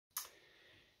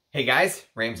Hey guys,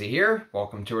 Ramsey here.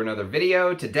 Welcome to another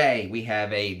video. Today we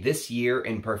have a This Year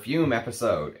in Perfume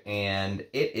episode, and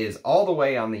it is all the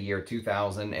way on the year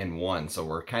 2001, so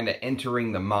we're kind of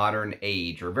entering the modern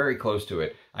age, or very close to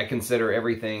it. I consider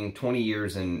everything 20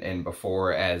 years and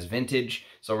before as vintage,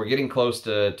 so we're getting close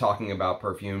to talking about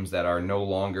perfumes that are no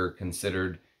longer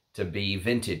considered to be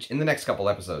vintage in the next couple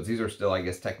episodes. These are still, I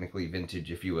guess, technically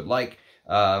vintage if you would like,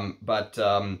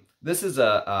 this is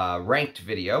a ranked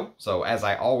video, so as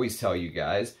I always tell you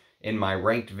guys, in my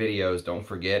ranked videos, don't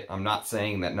forget, I'm not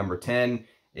saying that number 10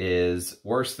 is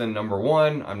worse than number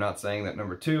 1. I'm not saying that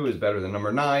number 2 is better than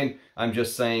number 9. I'm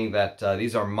just saying that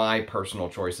these are my personal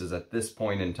choices at this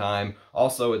point in time.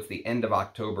 Also, it's the end of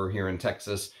October here in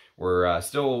Texas. We're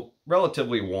still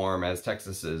relatively warm, as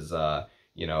Texas is,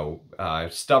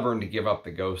 stubborn to give up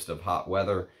the ghost of hot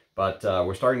weather. But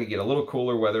we're starting to get a little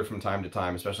cooler weather from time to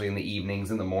time, especially in the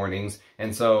evenings and the mornings.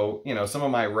 And so, some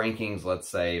of my rankings, let's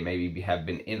say, maybe have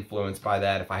been influenced by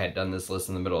that. If I had done this list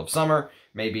in the middle of summer,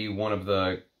 maybe one of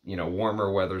the,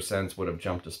 warmer weather scents would have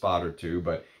jumped a spot or two.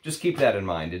 But just keep that in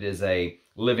mind. It is a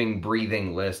living,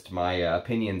 breathing list. My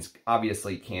opinions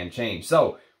obviously can change.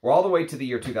 So we're all the way to the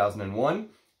year 2001.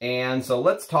 And so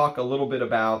let's talk a little bit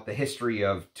about the history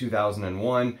of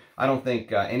 2001. I don't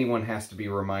think anyone has to be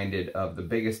reminded of the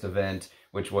biggest event,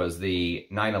 which was the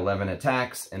 9/11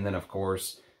 attacks. And then, of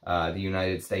course, the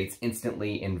United States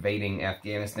instantly invading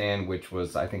Afghanistan, which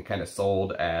was, I think, kind of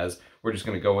sold as we're just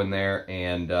going to go in there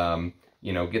and,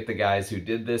 get the guys who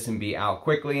did this and be out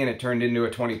quickly. And it turned into a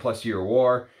 20-plus year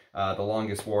war, the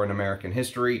longest war in American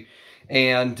history.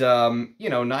 And,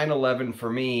 9/11 for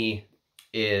me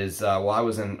is, I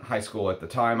was in high school at the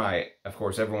time. Of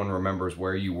course, everyone remembers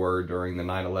where you were during the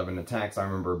 9/11 attacks. I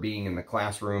remember being in the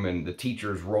classroom and the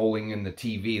teachers rolling in the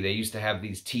TV. They used to have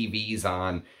these TVs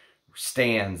on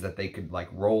stands that they could,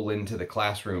 roll into the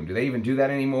classroom. Do they even do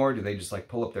that anymore? Do they just,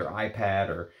 pull up their iPad?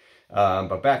 Or,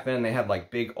 but back then, they had,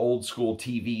 big old-school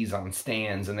TVs on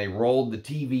stands, and they rolled the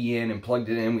TV in and plugged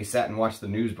it in. We sat and watched the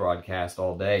news broadcast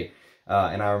all day.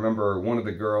 And I remember one of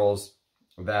the girls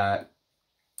that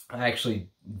I actually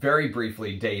very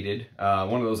briefly dated,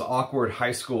 one of those awkward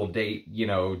high school dating,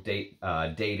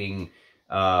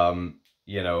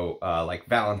 like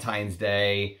Valentine's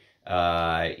Day.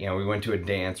 We went to a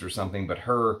dance or something, but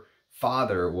her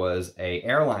father was a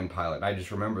airline pilot. I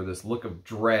just remember this look of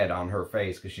dread on her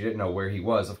face because she didn't know where he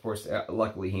was. Of course,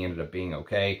 luckily he ended up being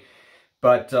okay.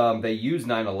 But they used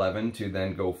 9/11 to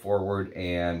then go forward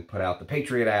and put out the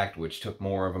Patriot Act, which took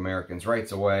more of Americans'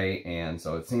 rights away. And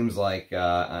so it seems like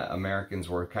Americans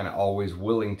were kind of always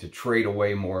willing to trade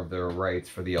away more of their rights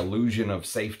for the illusion of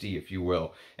safety, if you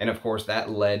will. And of course,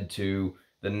 that led to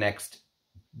the next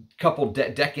couple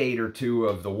decade or two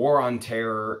of the war on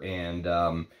terror and,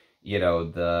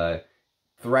 the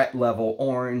threat level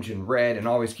orange and red and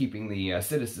always keeping the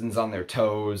citizens on their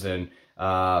toes. And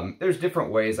there's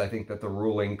different ways, I think, that the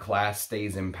ruling class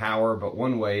stays in power, but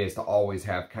one way is to always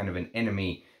have kind of an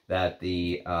enemy that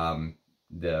the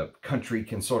country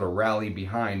can sort of rally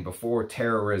behind. Before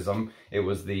terrorism, it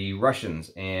was the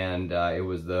Russians, and it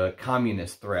was the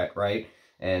communist threat, right?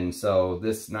 And so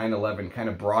this 9/11 kind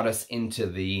of brought us into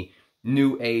the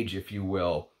new age, if you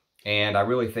will. And I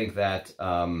really think that,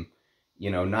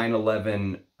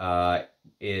 9/11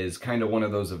 is kind of one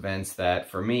of those events that,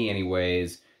 for me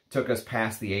anyways, took us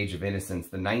past the age of innocence.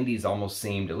 The 90s almost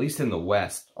seemed, at least in the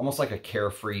West, almost like a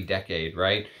carefree decade,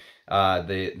 right?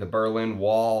 The Berlin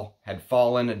Wall had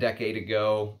fallen a decade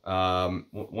ago.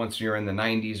 Once you're in the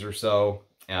 90s or so,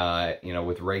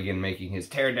 with Reagan making his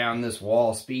tear down this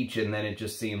wall speech, and then it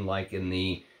just seemed like in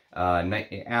the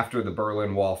after the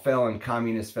Berlin Wall fell and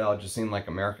communists fell, it just seemed like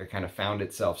America kind of found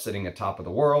itself sitting atop of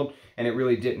the world, and it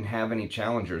really didn't have any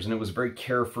challengers, and it was a very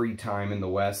carefree time in the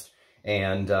West.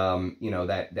 And,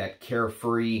 that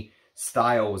carefree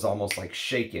style was almost like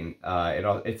shaken.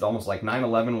 It's almost like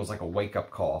 9/11 was like a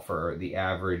wake-up call for the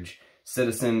average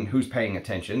citizen who's paying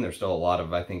attention. There's still a lot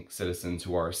of, I think, citizens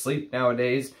who are asleep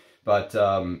nowadays. But,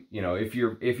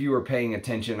 if you were paying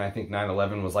attention, I think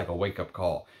 9/11 was like a wake-up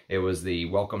call. It was the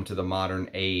welcome to the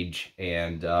modern age.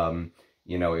 And,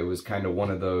 it was kind of one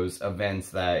of those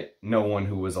events that no one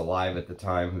who was alive at the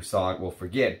time who saw it will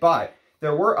forget. But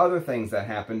there were other things that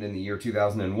happened in the year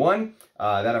 2001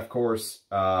 that, of course,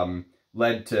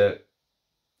 led to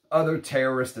other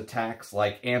terrorist attacks,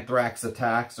 like anthrax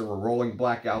attacks. There were rolling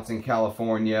blackouts in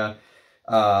California.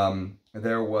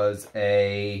 There was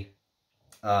a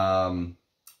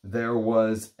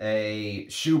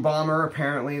shoe bomber,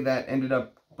 apparently, that ended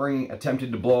up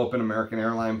attempted to blow up an American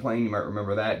airline plane. You might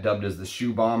remember that, dubbed as the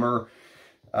shoe bomber.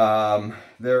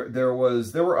 There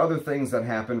were other things that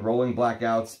happened, rolling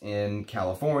blackouts in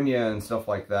California and stuff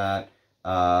like that.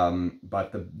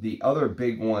 But the other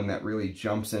big one that really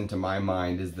jumps into my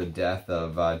mind is the death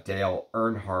of Dale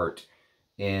Earnhardt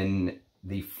in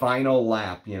the final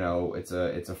lap. You know, it's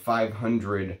a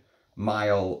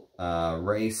 500-mile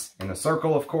race in a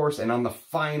circle, of course, and on the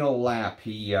final lap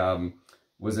he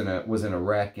was in a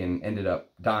wreck and ended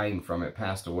up dying from it,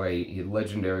 passed away. He's a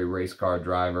legendary race car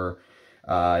driver.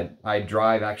 I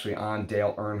drive actually on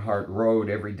Dale Earnhardt Road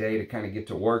every day to kind of get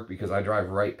to work, because I drive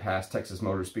right past Texas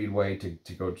Motor Speedway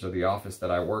to go to the office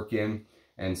that I work in.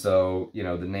 And so, you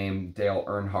know, the name Dale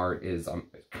Earnhardt is, I'm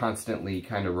constantly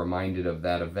kind of reminded of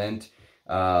that event.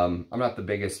 I'm not the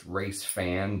biggest race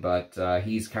fan, but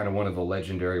he's kind of one of the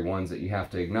legendary ones that you have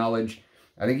to acknowledge.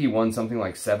 I think he won something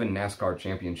like 7 NASCAR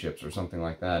championships or something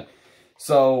like that.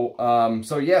 So,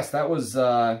 so yes, that was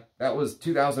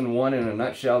 2001 in a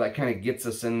nutshell. That kind of gets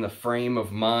us in the frame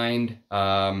of mind.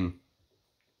 I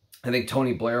think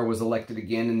Tony Blair was elected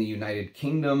again in the United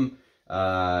Kingdom. You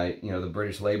know, the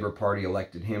British Labour Party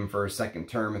elected him for a second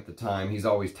term at the time. He's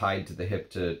always tied to the hip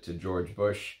to George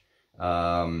Bush.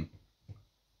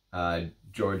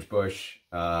 George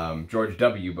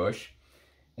W. Bush.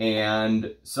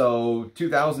 And so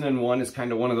 2001 is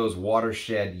kind of one of those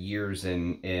watershed years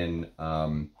in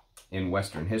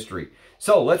Western history.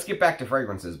 So let's get back to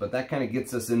fragrances, but that kind of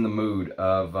gets us in the mood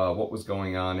of what was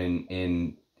going on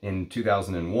in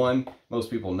 2001.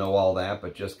 Most people know all that,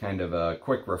 but just kind of a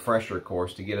quick refresher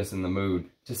course to get us in the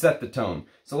mood, to set the tone.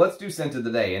 So let's do scent of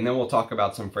the day, and then we'll talk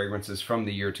about some fragrances from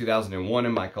the year 2001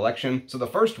 in my collection. So the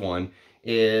first one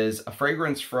is a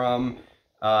fragrance from,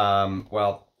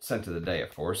 well, scent of the day,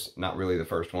 of course, not really the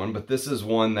first one, but this is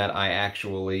one that I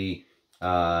actually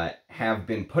have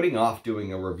been putting off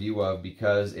doing a review of,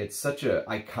 because it's such an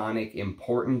iconic,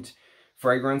 important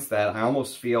fragrance that I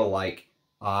almost feel like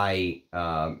I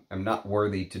am not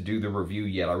worthy to do the review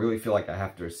yet. I really feel like I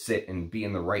have to sit and be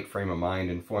in the right frame of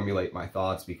mind and formulate my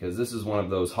thoughts, because this is one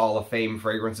of those Hall of Fame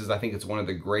fragrances. I think it's one of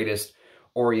the greatest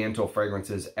Oriental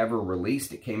fragrances ever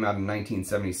released. It came out in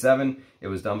 1977. It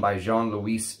was done by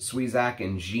Jean-Louis Suizac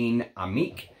and Jean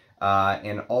Amique.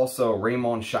 And also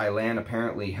Raymond Chaillan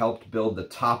apparently helped build the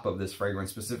top of this fragrance.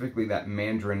 Specifically, that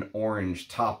mandarin orange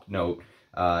top note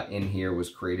in here was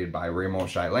created by Raymond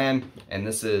Chaillan. And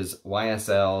this is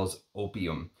YSL's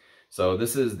Opium. So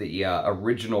this is the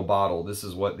original bottle. This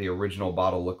is what the original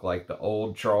bottle looked like. The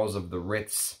old Charles of the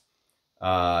Ritz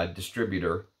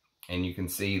distributor. And you can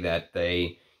see that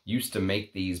they used to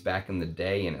make these back in the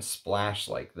day in a splash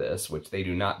like this, which they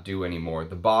do not do anymore.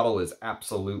 The bottle is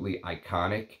absolutely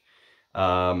iconic.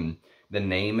 The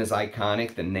name is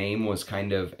iconic. The name was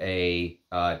kind of a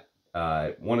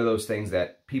one of those things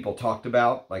that people talked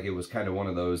about. Like, it was kind of one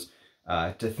of those,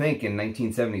 to think in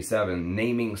 1977,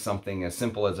 naming something as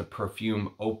simple as a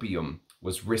perfume Opium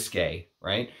was risque,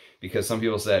 right? Because some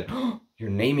people said, oh, you're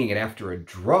naming it after a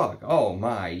drug. Oh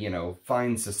my, you know,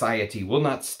 fine society will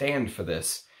not stand for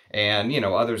this. And, you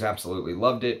know, others absolutely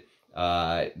loved it.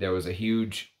 There was a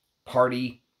huge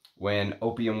party when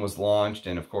Opium was launched.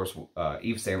 And of course,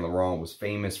 Yves Saint Laurent was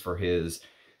famous for his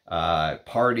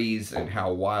parties and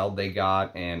how wild they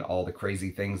got and all the crazy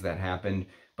things that happened.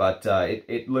 But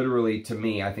it literally, to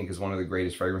me, I think is one of the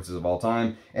greatest fragrances of all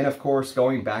time. And of course,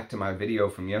 going back to my video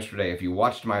from yesterday, if you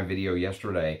watched my video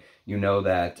yesterday, you know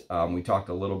that we talked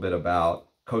a little bit about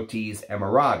Coty's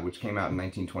Emeraude, which came out in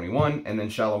 1921, and then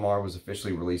Shalimar was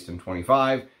officially released in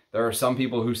 25. There are some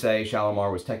people who say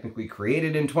Shalimar was technically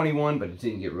created in 21, but it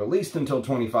didn't get released until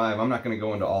 25. I'm not going to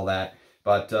go into all that,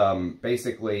 but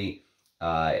basically,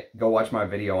 go watch my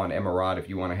video on Emeraude if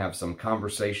you want to have some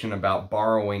conversation about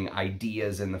borrowing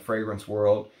ideas in the fragrance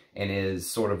world, and is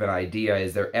sort of an idea,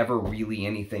 is there ever really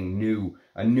anything new,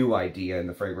 a new idea in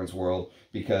the fragrance world?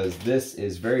 Because this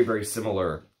is very, very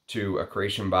similar to a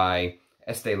creation by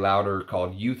Estee Lauder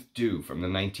called Youth Dew from the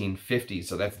 1950s.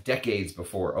 So that's decades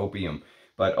before Opium.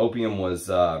 But Opium was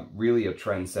really a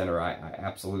trend center. I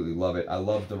absolutely love it. I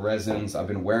love the resins. I've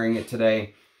been wearing it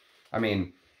today. I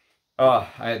mean, I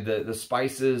had the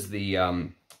spices,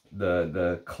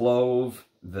 the clove,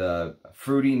 the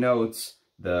fruity notes,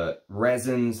 the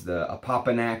resins, the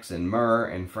opopanax and myrrh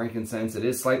and frankincense. It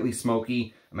is slightly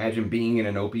smoky. Imagine being in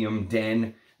an opium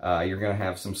den. You're going to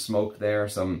have some smoke there.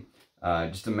 Some,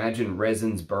 just imagine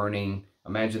resins burning.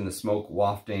 Imagine the smoke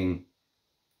wafting.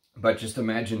 But just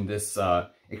imagine this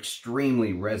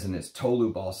extremely resinous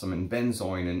tolu balsam and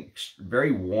benzoin and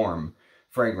very warm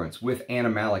fragrance with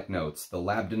animalic notes. The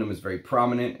labdanum is very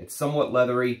prominent. It's somewhat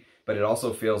leathery, but it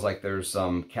also feels like there's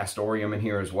some castoreum in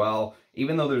here as well.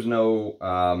 Even though there's no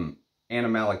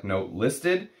animalic note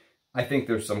listed, I think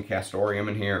there's some castoreum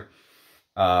in here.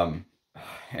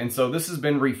 And so this has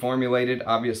been reformulated.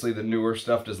 Obviously, the newer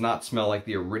stuff does not smell like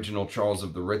the original Charles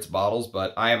of the Ritz bottles,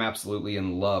 but I am absolutely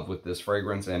in love with this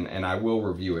fragrance, and I will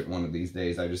review it one of these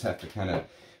days. I just have to kind of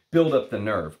build up the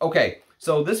nerve. Okay,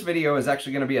 so this video is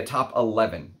actually going to be a top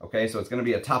 11, okay? So it's going to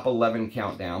be a top 11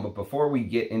 countdown, but before we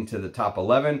get into the top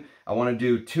 11, I want to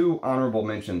do 2 honorable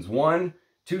mentions.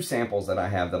 2 samples that I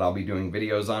have that I'll be doing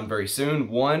videos on very soon.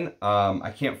 One,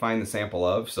 I can't find the sample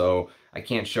of, so I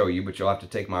can't show you, but you'll have to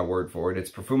take my word for it.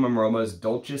 It's Perfume Roma's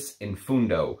Dulcis in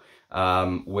Fundo,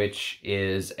 which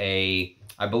is a,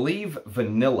 I believe,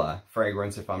 vanilla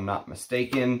fragrance, if I'm not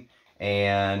mistaken.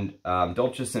 And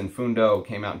Dulcis in Fundo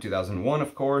came out in 2001,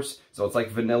 of course. So it's like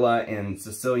vanilla and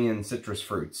Sicilian citrus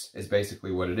fruits is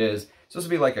basically what it is. It's supposed to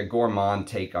be like a gourmand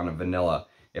take on a vanilla,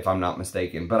 if I'm not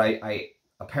mistaken. But I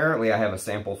apparently I have a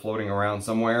sample floating around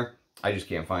somewhere. I just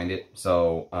can't find it.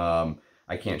 So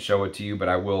I can't show it to you, but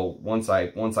I will once I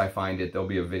find it. There'll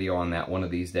be a video on that one of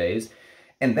these days.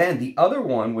 And then the other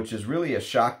one, which is really a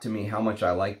shock to me how much I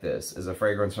like this, is a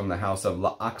fragrance from the house of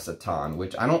L'Occitane,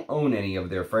 which I don't own any of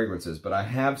their fragrances, but I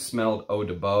have smelled Eau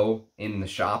de Beau in the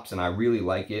shops, and I really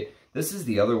like it. This is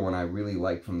the other one I really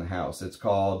like from the house. It's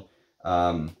called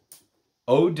Eau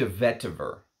de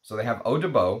Vetyver. So they have Eau de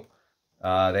Beau.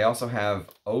 They also have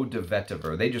Eau de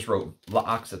Vetyver. They just wrote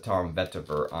L'Occitane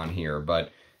Vetyver on here,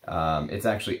 but it's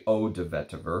actually Eau de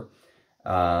Vetyver.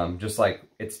 Just like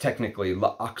it's technically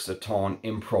L'Occitane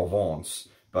in Provence,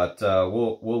 but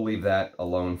we'll leave that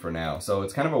alone for now. So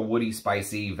it's kind of a woody,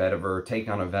 spicy vetiver, take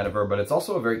on a vetiver, but it's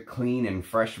also a very clean and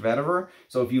fresh vetiver.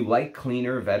 So if you like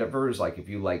cleaner vetivers, like if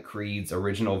you like Creed's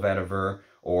original vetiver,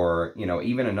 or, you know,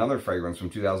 even another fragrance from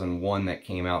 2001 that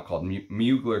came out called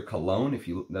Mugler Cologne,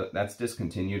 that's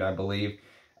discontinued, I believe.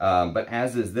 But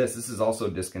as is this is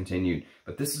also discontinued.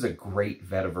 But this is a great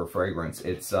vetiver fragrance.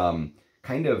 It's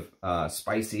kind of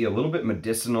spicy, a little bit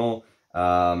medicinal.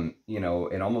 You know,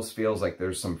 it almost feels like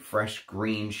there's some fresh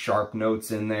green sharp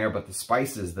notes in there, but the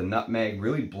spices, the nutmeg,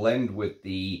 really blend with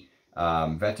the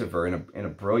vetiver in a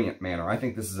brilliant manner. I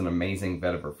think this is an amazing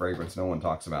vetiver fragrance no one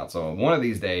talks about. So one of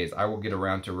these days, I will get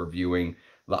around to reviewing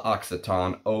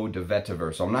L'Occitane Eau de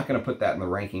Vetyver. So I'm not going to put that in the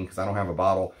ranking because I don't have a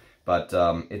bottle, but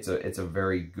it's a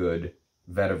very good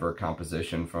vetiver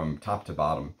composition from top to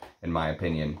bottom, in my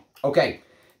opinion. Okay.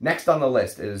 Next on the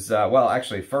list is, well,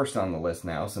 actually first on the list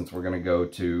now, since we're going to go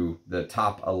to the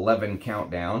top 11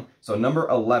 countdown. So number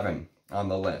 11 on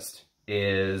the list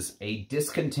is a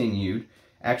discontinued,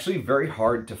 actually very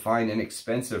hard to find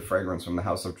inexpensive fragrance from the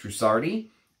house of Trussardi.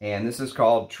 And this is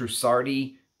called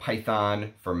Trussardi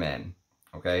Python for Men.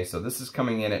 Okay, so this is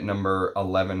coming in at number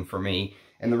 11 for me.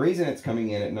 And the reason it's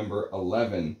coming in at number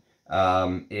 11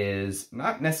 is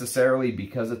not necessarily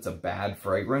because it's a bad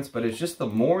fragrance, but it's just the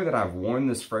more that I've worn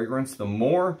this fragrance, the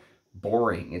more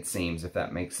boring it seems, if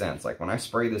that makes sense. Like when I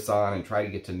spray this on and try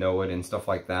to get to know it and stuff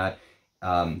like that,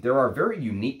 there are very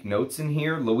unique notes in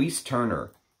here. Louise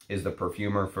Turner is the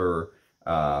perfumer for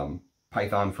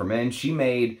Python for Men. She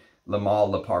made Le Mâle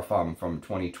Le Parfum from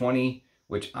 2020,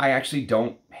 which I actually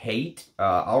don't hate.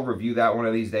 I'll review that one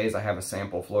of these days. I have a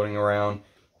sample floating around.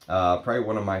 Probably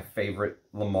one of my favorite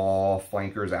Le Mâle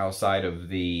flankers outside of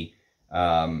the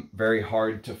very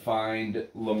hard to find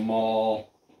Le Mâle.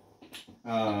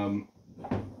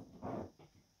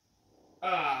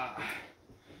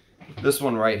 This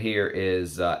one right here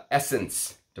is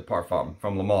Essence de Parfum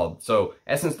from Le Mâle. So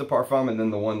Essence de Parfum, and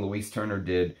then the one Louise Turner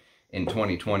did in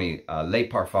 2020, Les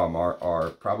Parfums are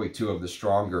probably 2 of the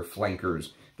stronger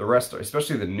flankers. The rest,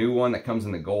 especially the new one that comes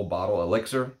in the gold bottle,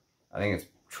 Elixir, I think it's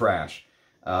trash.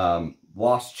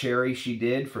 Lost Cherry she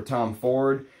did for Tom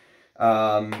Ford.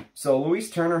 So Louise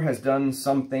Turner has done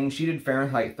something. She did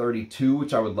Fahrenheit 32,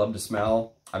 which I would love to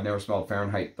smell. I've never smelled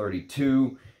Fahrenheit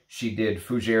 32. She did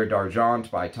Fougère d'Argent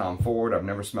by Tom Ford. I've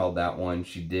never smelled that one.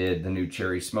 She did the new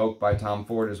Cherry Smoke by Tom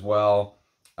Ford as well.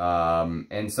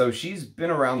 And so she's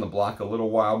been around the block a little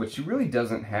while, but she really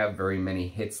doesn't have very many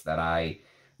hits that I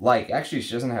like. Actually,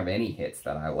 she doesn't have any hits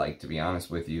that I like, to be honest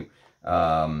with you.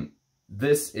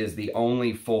 This is the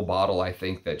only full bottle I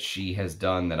think that she has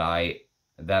done that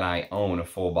I own a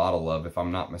full bottle of, if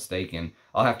I'm not mistaken.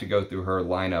 I'll have to go through her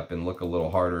lineup and look a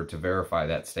little harder to verify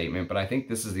that statement, but I think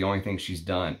this is the only thing she's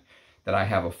done that I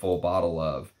have a full bottle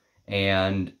of.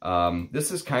 And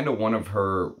this is kind of one of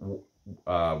her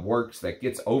works that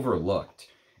gets overlooked.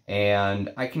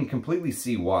 And I can completely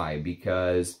see why,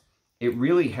 because it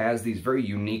really has these very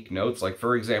unique notes. Like,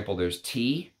 for example, there's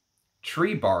tea,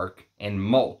 tree bark, and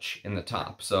mulch in the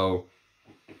top. So,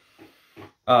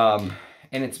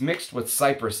 And it's mixed with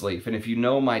cypress leaf. And if you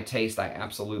know my taste, I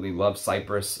absolutely love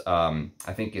cypress. I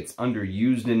think it's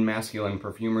underused in masculine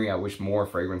perfumery. I wish more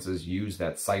fragrances use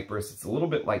that cypress. It's a little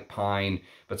bit like pine,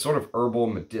 but sort of herbal,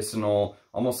 medicinal,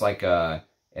 almost like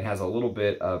it has a little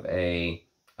bit of a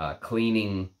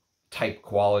cleaning type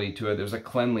quality to it. There's a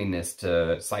cleanliness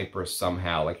to cypress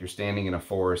somehow, like you're standing in a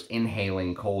forest,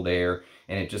 inhaling cold air,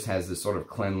 and it just has this sort of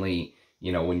cleanly,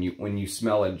 you know, when you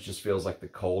smell it, it just feels like the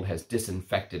cold has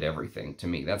disinfected everything to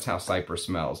me. That's how cypress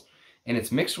smells. And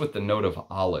it's mixed with the note of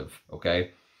olive,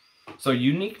 okay? So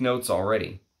unique notes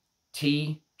already.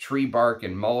 Tea, tree bark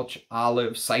and mulch,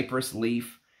 olive, cypress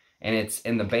leaf, and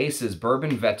the base is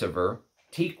bourbon vetiver,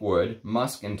 teak wood,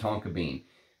 musk, and tonka bean.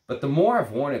 But the more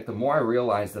I've worn it, the more I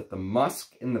realize that the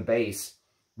musk in the base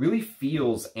really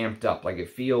feels amped up. Like it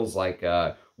feels like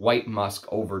a white musk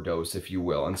overdose, if you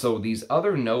will. And so these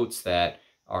other notes that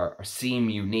seem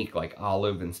unique, like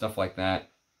olive and stuff like that,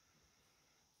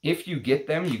 if you get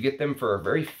them for a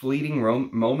very fleeting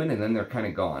moment, and then they're kind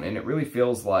of gone. And it really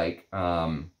feels like,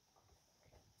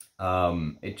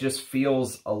 it just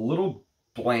feels a little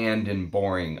bland and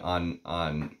boring on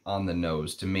the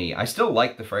nose to me. I still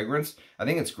like the fragrance. I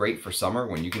think it's great for summer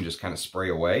when you can just kind of spray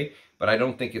away, but I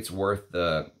don't think it's worth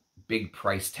the big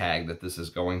price tag that this is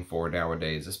going for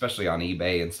nowadays, especially on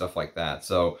eBay and stuff like that.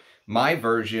 So my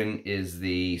version is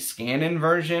the scan-in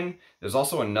version. There's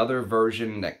also another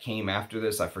version that came after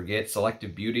this. I forget,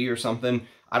 Selective Beauty or something.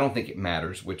 I don't think it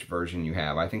matters which version you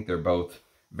have. I think they're both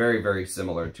very, very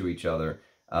similar to each other.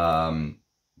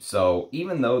 So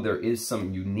even though there is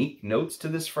some unique notes to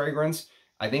this fragrance,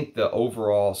 I think the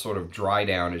overall sort of dry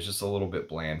down is just a little bit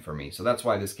bland for me. So that's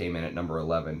why this came in at number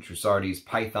 11, Trussardi's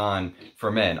Python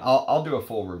for men. I'll do a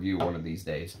full review one of these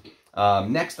days.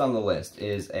 Next on the list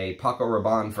is a Paco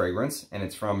Rabanne fragrance, and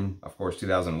it's from, of course,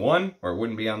 2001, or it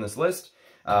wouldn't be on this list.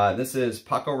 This is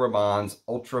Paco Rabanne's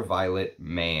Ultraviolet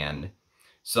Man.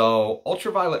 So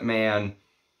Ultraviolet Man,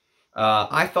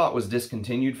 I thought was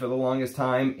discontinued for the longest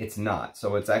time. It's not.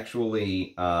 So it's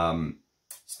actually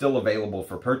still available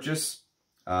for purchase.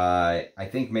 I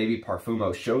think maybe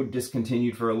Perfume showed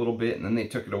discontinued for a little bit, and then they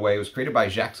took it away. It was created by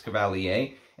Jacques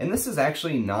Cavalier, and this is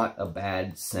actually not a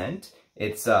bad scent.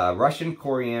 It's Russian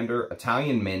coriander,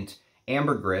 Italian mint,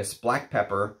 ambergris, black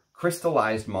pepper,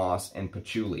 crystallized moss, and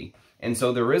patchouli. And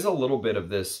so there is a little bit of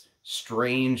this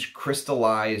strange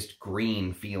crystallized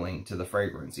green feeling to the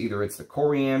fragrance. Either it's the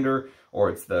coriander or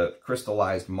it's the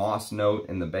crystallized moss note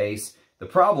in the base. The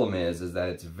problem is that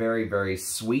it's very, very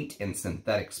sweet and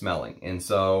synthetic smelling. And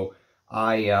so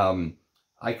I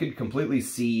could completely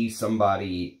see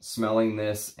somebody smelling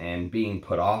this and being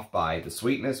put off by the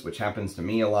sweetness, which happens to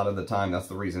me a lot of the time. That's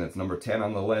the reason it's number 10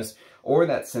 on the list, or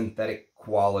that synthetic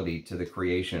quality to the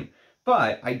creation.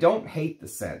 But I don't hate the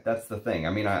scent. That's the thing.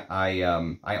 I mean, I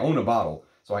own a bottle,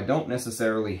 so I don't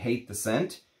necessarily hate the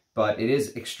scent, but it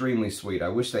is extremely sweet. I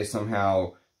wish they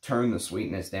somehow turned the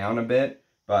sweetness down a bit,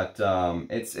 but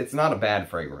it's not a bad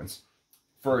fragrance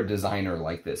for a designer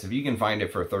like this. If you can find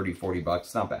it for 30, 40 bucks,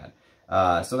 it's not bad.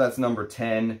 So that's number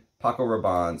 10, Paco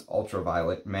Rabanne's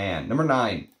Ultraviolet Man. Number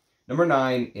 9. Number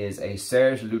 9 is a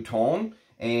Serge Lutens,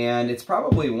 and it's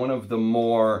probably one of the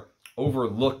more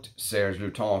overlooked Serge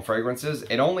Lutens fragrances.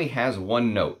 It only has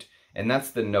one note, and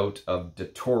that's the note of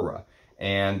Datura.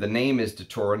 And the name is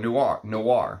Datura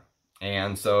Noir.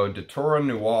 And so Datura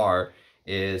Noir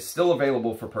is still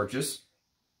available for purchase.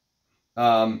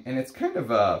 And it's kind of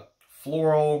a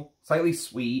floral, slightly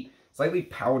sweet, slightly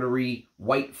powdery,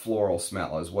 white floral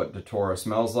smell is what Datura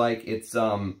smells like. It's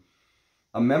a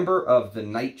member of the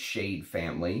nightshade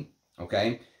family,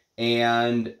 okay?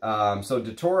 And so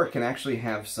Datura can actually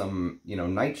have some, you know,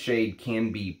 nightshade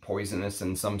can be poisonous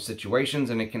in some situations,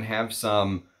 and it can have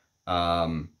some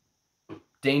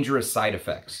dangerous side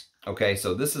effects. Okay,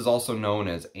 so this is also known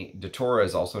as, Datura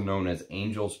is also known as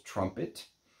Angel's Trumpet.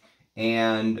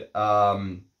 And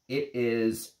it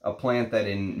is a plant that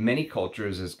in many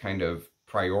cultures is kind of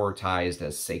prioritized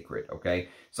as sacred, okay?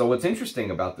 So what's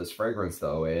interesting about this fragrance,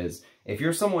 though, is if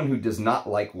you're someone who does not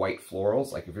like white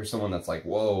florals, like if you're someone that's like,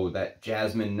 whoa, that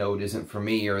jasmine note isn't for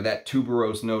me, or that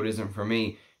tuberose note isn't for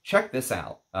me, check this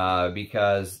out,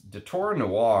 because Datura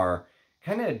Noir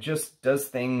kind of just does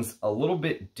things a little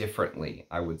bit differently,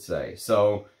 I would say.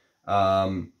 So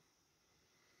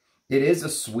it is a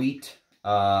sweet,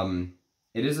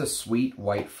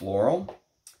 white floral,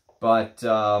 but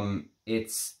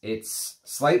it's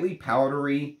slightly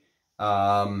powdery,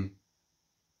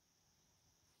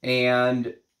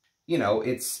 and you know,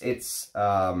 it's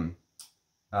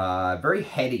very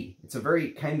heady. It's a very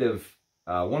kind of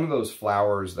one of those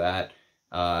flowers that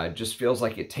just feels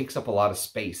like it takes up a lot of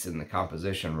space in the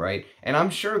composition, right? And I'm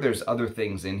sure there's other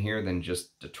things in here than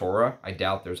just Datura. I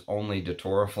doubt there's only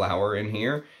Datura flower in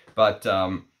here. But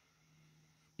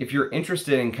if you're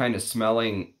interested in kind of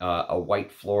smelling a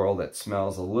white floral that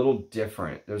smells a little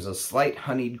different, there's a slight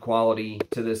honeyed quality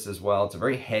to this as well. It's a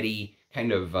very heady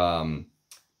kind of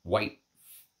white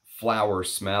flower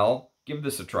smell. Give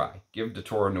this a try. Give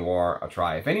Datura Noir a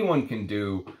try. If anyone can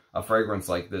do a fragrance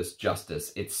like this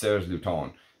justice, it's Serge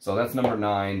Lutens. So that's number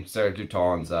 9, Serge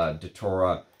Lutens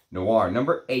Datura Noir.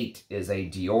 Number 8 is a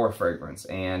Dior fragrance,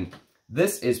 and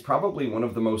this is probably one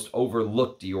of the most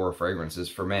overlooked Dior fragrances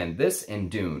for men. This and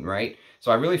Dune, right?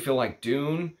 So I really feel like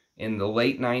Dune in the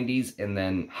late 90s and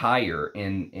then Higher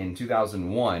in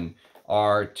 2001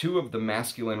 are 2 of the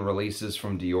masculine releases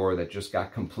from Dior that just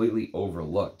got completely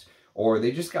overlooked. Or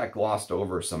they just got glossed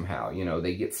over somehow. You know,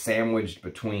 they get sandwiched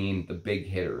between the big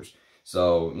hitters.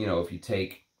 So, you know, if you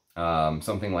take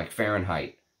something like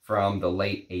Fahrenheit from the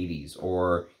late 80s,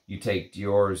 or you take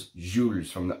Dior's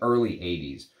Jules from the early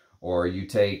 80s, or you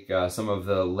take some of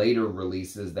the later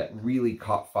releases that really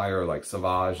caught fire, like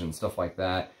Sauvage and stuff like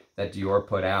that, that Dior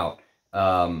put out.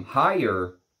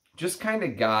 Higher just kind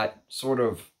of got sort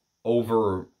of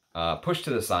pushed to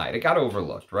the side. It got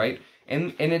overlooked, right?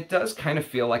 And it does kind of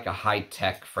feel like a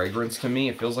high-tech fragrance to me.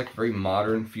 It feels like a very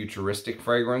modern, futuristic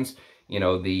fragrance. You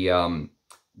know,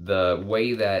 the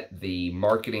way that the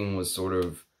marketing was sort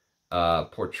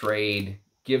of portrayed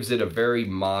gives it a very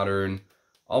modern,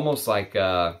 almost like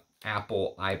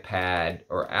Apple iPad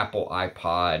or Apple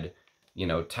iPod, you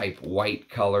know, type white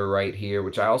color right here,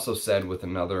 which I also said with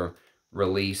another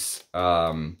release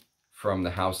from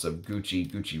the house of Gucci.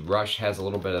 Gucci Rush has a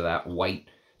little bit of that white,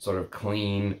 sort of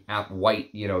clean, white,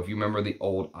 you know, if you remember the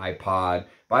old iPod.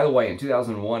 By the way, in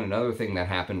 2001, another thing that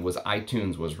happened was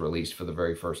iTunes was released for the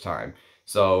very first time.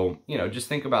 So, you know, just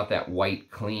think about that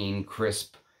white, clean,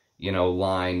 crisp, you know,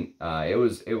 line. It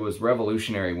was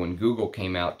revolutionary when Google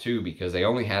came out too, because they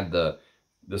only had the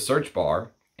search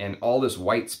bar and all this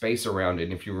white space around it.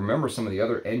 And if you remember some of the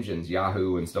other engines,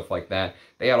 Yahoo and stuff like that,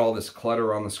 they had all this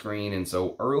clutter on the screen. And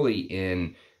so early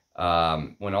in,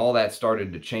 when all that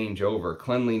started to change over,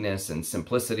 cleanliness and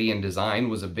simplicity and design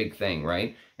was a big thing,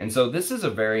 right? And so this is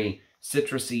a very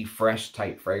citrusy, fresh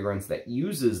type fragrance that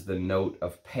uses the note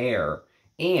of pear,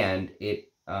 and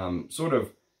it sort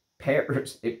of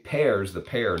pairs the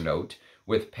pear note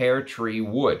with pear tree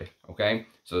wood, okay?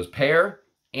 So there's pear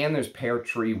and there's pear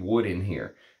tree wood in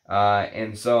here.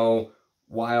 And so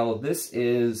while this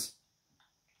is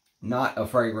not a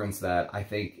fragrance that I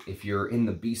think if you're in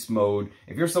the beast mode,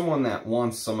 if you're someone that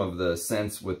wants some of the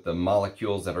scents with the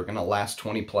molecules that are going to last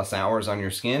 20 plus hours on your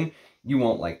skin, you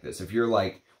won't like this. If you're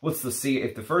like,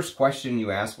 if the first question you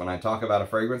ask when I talk about a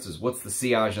fragrance is, what's the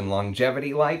sillage and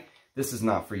longevity like? This is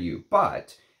not for you.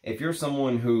 But if you're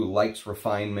someone who likes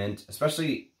refinement,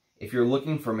 especially if you're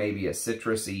looking for maybe a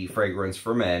citrusy fragrance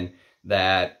for men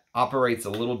that operates a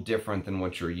little different than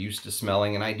what you're used to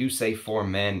smelling, and I do say for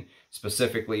men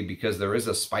specifically because there is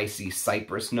a spicy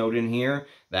cypress note in here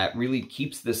that really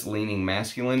keeps this leaning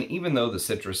masculine, even though the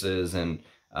citruses and,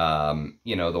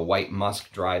 you know, the white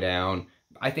musk dry down,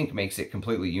 I think makes it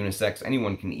completely unisex.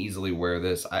 Anyone can easily wear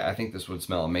this. I think this would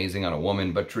smell amazing on a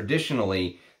woman, but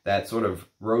traditionally, that sort of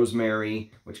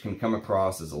rosemary, which can come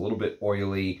across as a little bit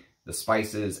oily, the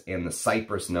spices and the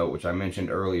cypress note, which I mentioned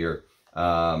earlier.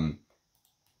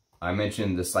 I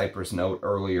mentioned the cypress note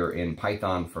earlier in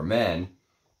Python for Men.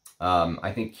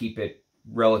 I think keep it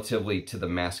relatively to the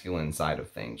masculine side of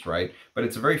things, right? But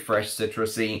it's a very fresh,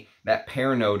 citrusy. That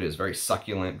pear note is very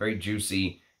succulent, very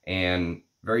juicy, and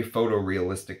very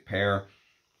photorealistic pear.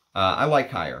 I like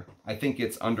Higher. I think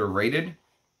it's underrated.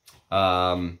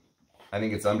 I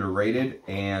think it's underrated,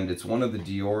 and it's one of the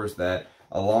Dior's that,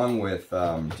 along with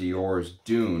Dior's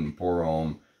Dune Pour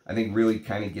Homme, I think really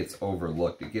kind of gets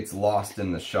overlooked. It gets lost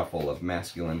in the shuffle of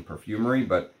masculine perfumery,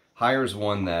 but Higher's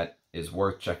one that is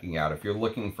worth checking out if you're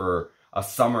looking for a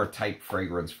summer-type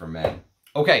fragrance for men.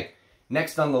 Okay,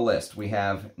 next on the list, we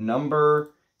have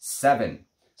number 7.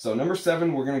 So number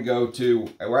 7, we're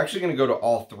actually going to go to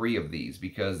all 3 of these,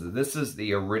 because this is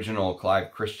the original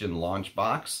Clive Christian launch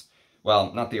box.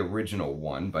 Well, not the original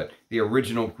one, but the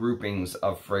original groupings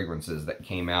of fragrances that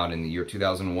came out in the year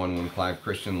 2001 when Clive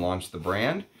Christian launched the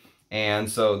brand. And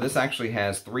so this actually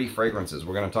has 3 fragrances.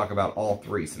 We're going to talk about all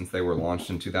 3 since they were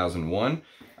launched in 2001.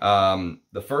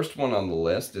 The first one on the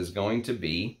list is going to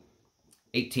be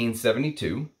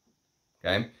 1872,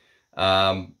 okay?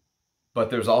 But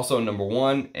there's also number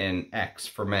 1 and X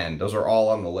for men. Those are all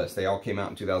on the list. They all came out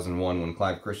in 2001 when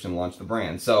Clive Christian launched the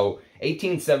brand. So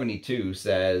 1872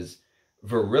 says,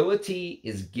 Virility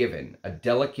is given, a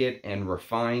delicate and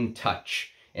refined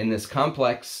touch in this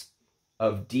complex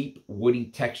of deep woody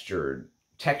textures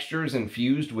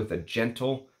infused with a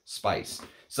gentle spice.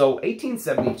 So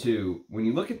 1872, when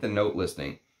you look at the note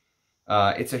listing,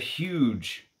 it's a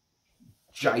huge,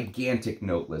 gigantic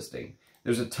note listing.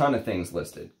 There's a ton of things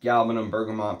listed. Galbanum,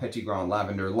 bergamot, petitgrain,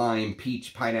 lavender, lime,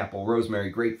 peach, pineapple, rosemary,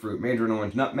 grapefruit, mandarin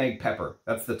orange, nutmeg, pepper.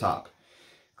 That's the top.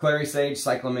 Clary sage,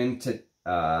 cyclamen,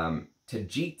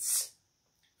 tagetes,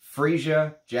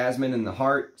 freesia, jasmine in the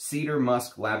heart, cedar,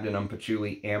 musk, labdanum,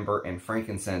 patchouli, amber, and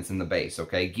frankincense in the base.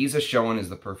 Okay, Giza Schoen is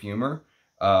the perfumer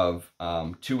of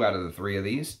 2 out of the 3 of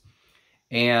these.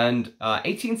 And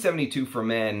 1872 for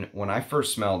men, when I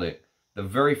first smelled it, the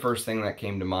very first thing that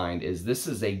came to mind is this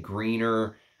is a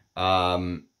greener,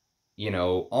 you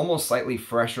know, almost slightly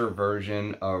fresher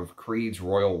version of Creed's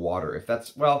Royal Water. If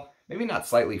that's, well, maybe not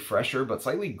slightly fresher, but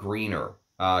slightly greener.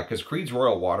 Because Creed's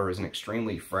Royal Water is an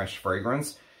extremely fresh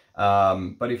fragrance.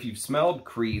 But if you've smelled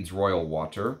Creed's Royal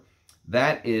Water,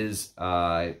 that is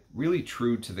really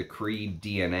true to the Creed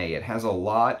DNA. It has a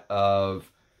lot of,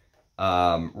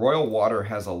 Royal Water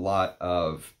has a lot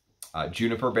of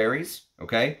juniper berries,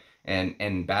 okay,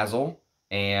 and basil,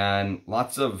 and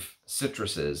lots of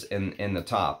citruses in the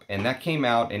top. And that came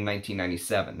out in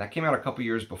 1997. That came out a couple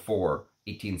years before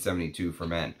 1872 for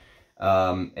men.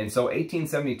 And so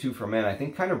 1872 for men, I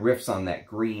think, kind of riffs on that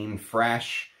green,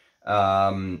 fresh,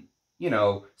 you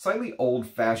know, slightly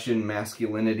old-fashioned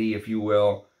masculinity, if you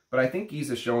will. But I think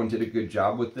Giza Schoen did a good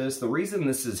job with this. The reason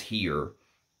this is here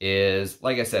is,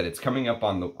 like I said, it's coming up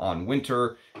on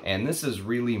winter, and this is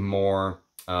really more,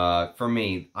 for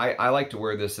me, I like to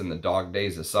wear this in the dog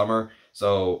days of summer.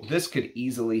 So this could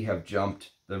easily have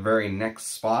jumped the very next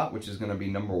spot, which is going to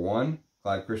be number 1,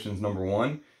 Clive Christian's number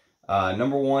 1.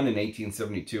 Number 1 in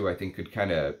 1872, I think, could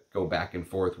kind of go back and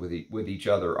forth with each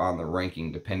other on the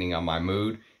ranking, depending on my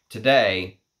mood.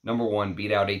 Today, number 1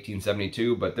 beat out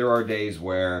 1872, but there are days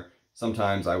where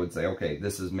sometimes I would say, okay,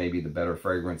 this is maybe the better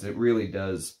fragrance. It really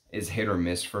is hit or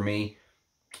miss for me,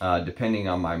 depending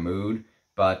on my mood.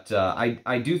 But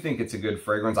I do think it's a good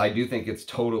fragrance. I do think it's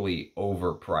totally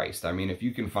overpriced. I mean, if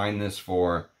you can find this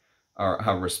for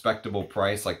a respectable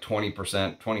price, like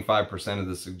 20%, 25% of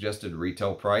the suggested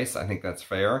retail price, I think that's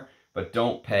fair. But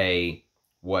don't pay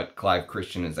what Clive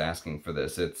Christian is asking for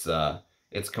this.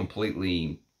 It's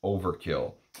completely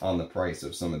overkill on the price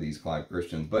of some of these Clive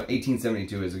Christians. But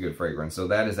 1872 is a good fragrance. So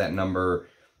that is at number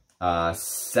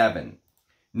 7.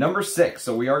 Number 6.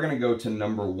 So we are going to go to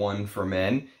number 1 for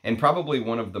men. And probably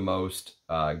one of the most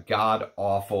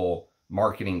god-awful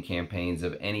marketing campaigns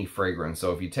of any fragrance.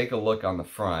 So if you take a look on the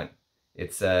front,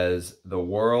 it says, the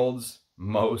world's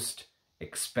most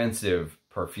expensive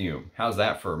perfume. How's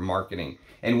that for marketing?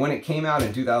 And when it came out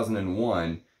in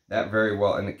 2001, that very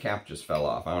well, and the cap just fell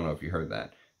off. I don't know if you heard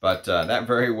that. But that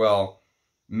very well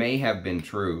may have been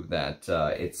true, that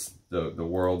it's the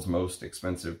world's most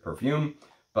expensive perfume.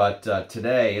 But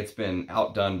today, it's been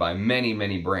outdone by many,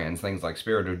 many brands. Things like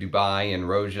Spirit of Dubai and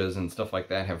Rojas and stuff like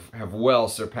that have well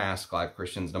surpassed Clive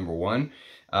Christian's number 1.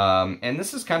 And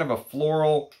this is kind of a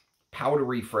floral,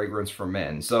 powdery fragrance for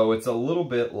men. So it's a little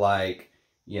bit like,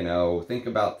 you know, think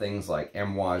about things like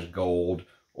Amouage Gold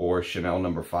or Chanel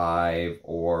No. 5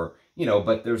 or, you know,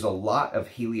 but there's a lot of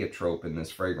heliotrope in this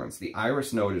fragrance. The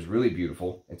iris note is really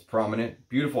beautiful. It's prominent,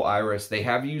 beautiful iris. They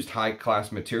have used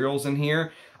high-class materials in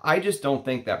here. I just don't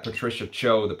think that Patricia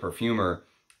Cho, the perfumer,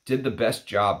 did the best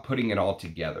job putting it all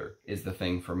together, is the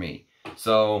thing for me.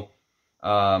 So,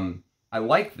 I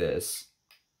like this,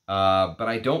 but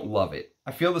I don't love it.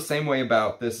 I feel the same way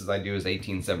about this as I do as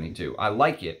 1872. I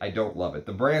like it, I don't love it.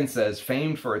 The brand says,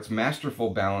 famed for its masterful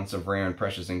balance of rare and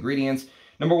precious ingredients,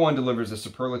 number 1 delivers a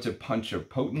superlative punch of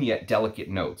potent yet delicate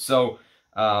notes. So,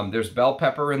 there's bell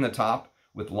pepper in the top,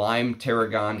 with lime,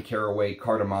 tarragon, caraway,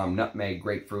 cardamom, nutmeg,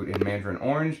 grapefruit, and mandarin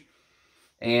orange.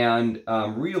 And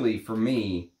really, for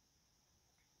me,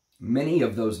 many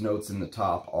of those notes in the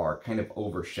top are kind of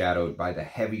overshadowed by the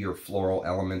heavier floral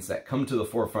elements that come to the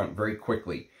forefront very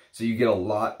quickly. So you get a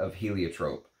lot of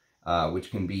heliotrope,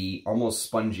 which can be almost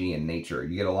spongy in nature.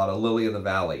 You get a lot of lily of the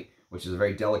valley, which is a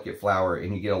very delicate flower,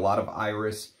 and you get a lot of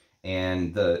iris,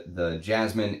 and the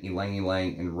jasmine, ylang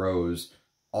ylang, and rose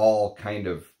all kind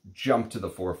of jump to the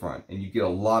forefront, and you get a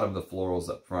lot of the florals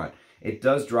up front. It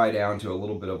does dry down to a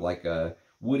little bit of like a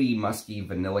woody, musky,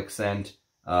 vanillic scent.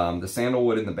 The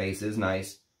sandalwood in the base is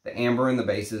nice. The amber in the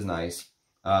base is nice,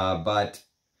 but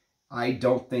I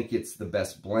don't think it's the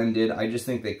best blended. I just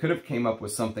think they could have came up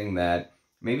with something that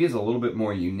maybe is a little bit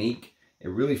more unique. It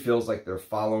really feels like they're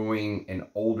following an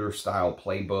older style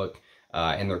playbook,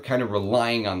 and they're kind of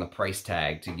relying on the price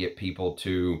tag to get people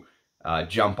to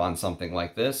jump on something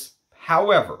like this.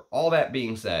 However, all that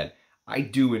being said, I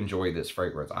do enjoy this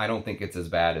fragrance. I don't think it's as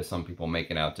bad as some people make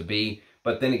it out to be.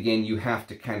 But then again, you have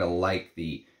to kind of like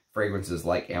the fragrances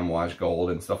like Amouage Gold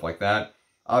and stuff like that.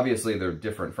 Obviously, they're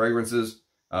different fragrances.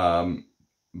 Yeah,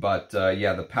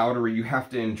 the powdery, you have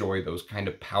to enjoy those kind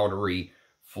of powdery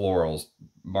florals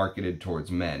marketed towards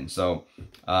men. So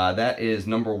that is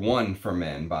number 1 for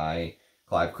men by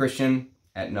Clive Christian.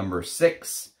 At number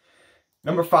 6.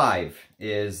 Number 5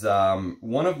 is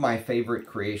one of my favorite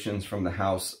creations from the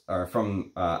house,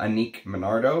 from Annick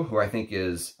Minardo, who I think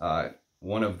is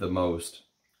one of the most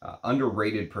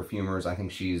underrated perfumers. I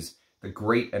think she's the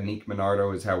great Annick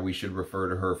Minardo is how we should refer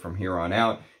to her from here on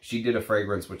out. She did a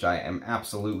fragrance which I am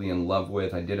absolutely in love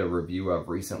with. I did a review of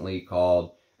recently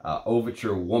called Eau de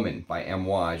Vetyver Woman by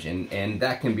Amouage, and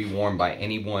that can be worn by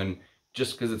anyone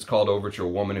just because it's called Eau de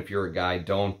Vetyver Woman. If you're a guy,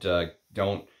 don't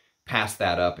pass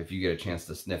that up if you get a chance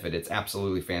to sniff it. It's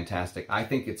absolutely fantastic. I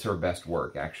think it's her best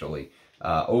work, actually.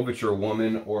 Eau de Vetyver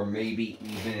Woman, or maybe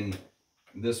even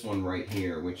this one right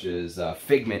here, which is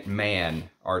Figment Man,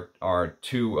 are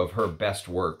 2 of her best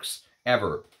works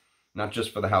ever. Not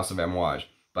just for the House of Amouage,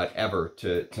 but ever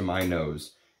to my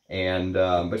nose. And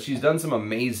but she's done some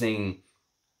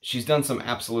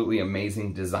absolutely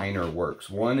amazing designer works.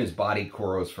 One is Body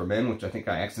Coros for Men, which I think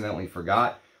I accidentally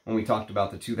forgot when we talked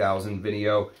about the 2000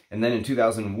 video. And then in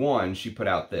 2001, she put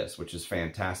out this, which is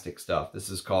fantastic stuff. This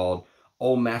is called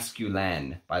Au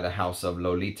Masculin by the house of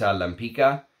Lolita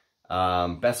Lempicka.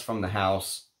 Best from the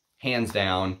house, hands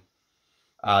down.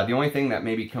 The only thing that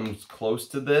maybe comes close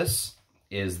to this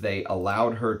is they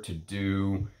allowed her to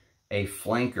do a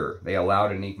flanker. They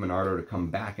allowed Annick Minardo to come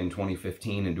back in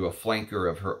 2015 and do a flanker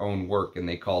of her own work, and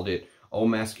they called it Au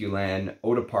Masculin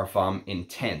Eau de Parfum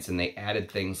Intense, and they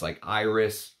added things like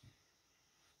iris.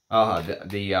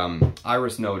 The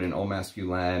iris note in Au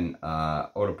Masculin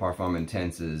Eau de Parfum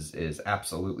Intense is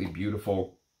absolutely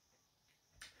beautiful.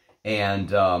 And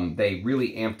they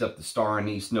really amped up the star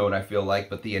anise note, I feel like.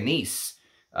 But the anise,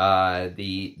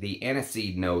 the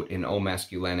aniseed note in Au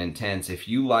Masculin Intense, if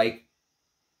you like,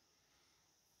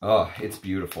 oh, it's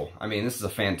beautiful. I mean, this is a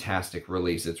fantastic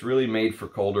release. It's really made for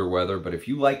colder weather, but if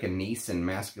you like anise and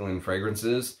masculine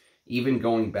fragrances, even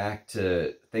going back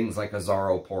to things like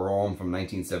Azzaro Pour Homme from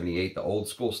 1978, the old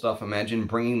school stuff, imagine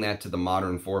bringing that to the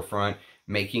modern forefront,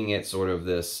 making it sort of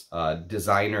this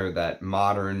designer that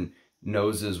modern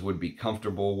noses would be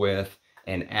comfortable with,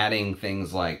 and adding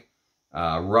things like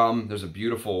rum. There's a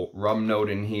beautiful rum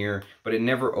note in here, but it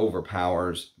never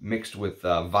overpowers, mixed with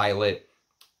violet,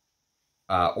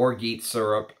 orgeat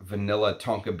syrup, vanilla,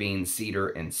 tonka bean, cedar,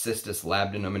 and cistus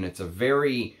labdanum. And it's a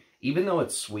very, even though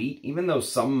it's sweet, even though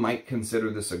some might consider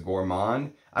this a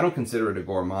gourmand, I don't consider it a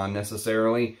gourmand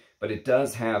necessarily, but it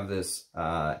does have this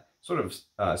sort of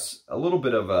a little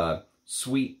bit of a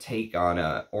sweet take on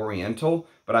oriental.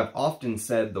 But I've often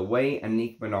said the way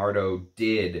Annick Minardo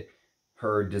did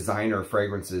her designer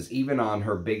fragrances, even on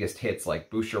her biggest hits like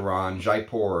Boucheron,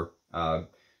 Jaipur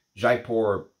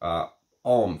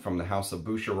Homme from the house of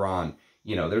Boucheron,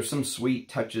 you know, there's some sweet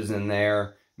touches in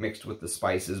there mixed with the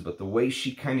spices, but the way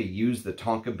she kind of used the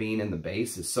tonka bean in the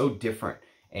base is so different.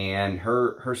 And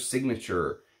her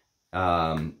signature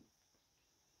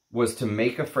was to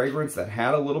make a fragrance that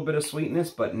had a little bit of sweetness,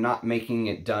 but not making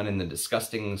it done in the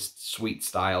disgusting sweet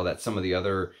style that some of the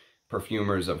other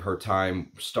perfumers of her time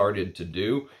started to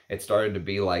do. It started to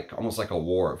be like almost like a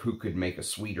war of who could make a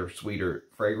sweeter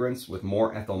fragrance with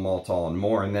more ethyl maltol and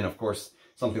more. And then, of course,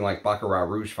 something like Baccarat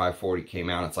Rouge 540 came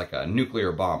out. It's like a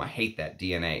nuclear bomb. I hate that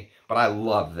DNA, but I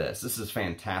love this. This is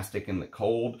fantastic in the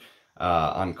cold,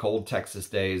 on cold Texas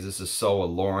days. This is so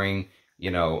alluring,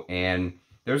 you know. And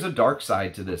there's a dark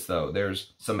side to this, though.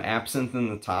 There's some absinthe in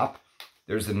the top.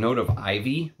 There's a note of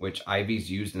ivy, which ivy's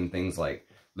used in things like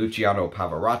Luciano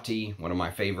Pavarotti, one of my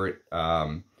favorite,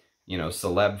 you know,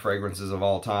 celeb fragrances of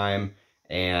all time.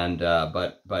 And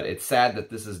but it's sad that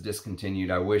this is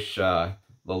discontinued. I wish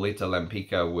Lolita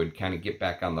Lempicka would kind of get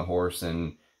back on the horse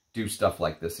and do stuff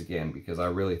like this again, because I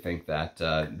really think that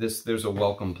there's a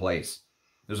welcome place.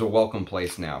 There's a welcome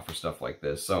place now for stuff like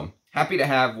this. So happy to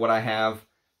have what I have,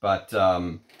 but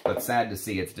sad to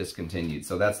see it's discontinued.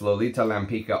 So that's Lolita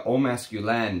Lempicka Au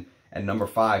Masculin at number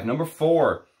 5. Number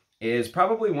 4 is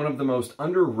probably one of the most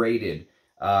underrated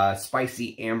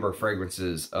spicy amber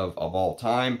fragrances of all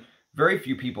time. Very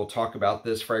few people talk about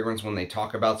this fragrance when they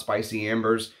talk about spicy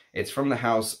ambers. It's from the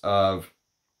house of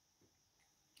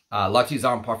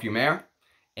L'Artisan Parfumeur,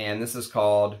 and this is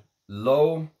called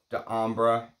L'Eau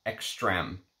d'Ambre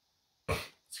Extrême.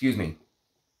 Excuse me.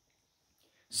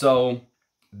 So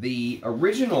the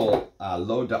original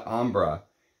L'Eau d'Ambre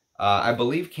I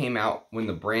believe came out when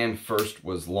the brand first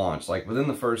was launched, like within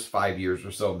the first 5 years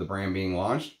or so of the brand being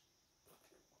launched.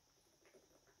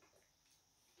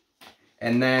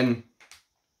 And then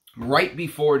right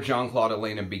before Jean-Claude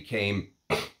Ellena became,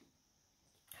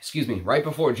 right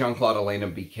before Jean-Claude Ellena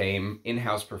became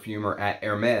in-house perfumer at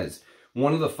Hermès,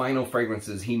 one of the final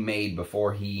fragrances he made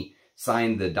before he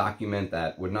signed the document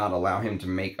that would not allow him to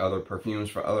make other perfumes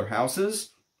for other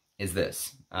houses is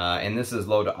this. And this is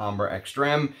L'Eau d'Ambre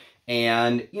Extrême.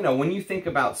 And, you know, when you think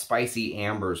about spicy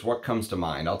ambers, what comes to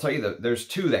mind? I'll tell you that there's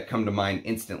two that come to mind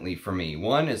instantly for me.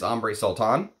 One is Ambre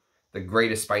Sultan, the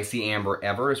greatest spicy amber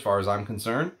ever as far as I'm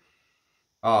concerned.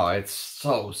 Oh, it's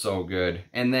so, so good.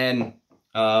 And then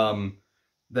the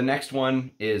next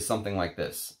one is something like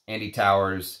this. Andy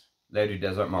Towers, L'Eau du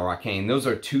Desert Marocain. Those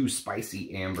are two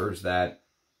spicy ambers that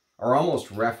are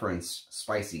almost reference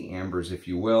spicy ambers, if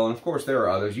you will. And of course, there are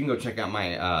others. You can go check out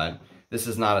my, this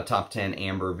is not a top 10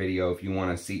 amber video if you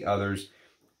want to see others.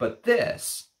 But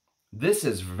this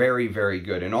is very, very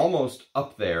good and almost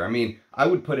up there. I mean, I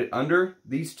would put it under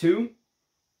these two,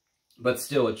 but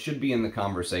still, it should be in the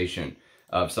conversation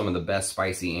of some of the best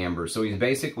spicy ambers. So he's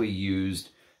basically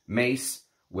used mace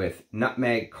with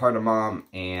nutmeg, cardamom,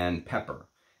 and pepper.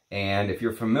 And if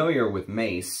you're familiar with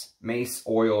mace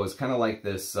oil is kind of like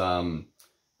this, it's kind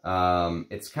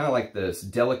of like this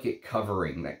delicate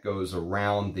covering that goes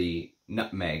around the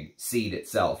nutmeg seed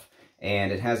itself.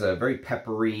 And it has a very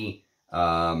peppery,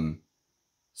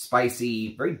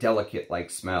 spicy, very delicate-like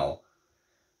smell.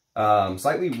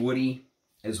 Slightly woody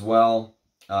as well.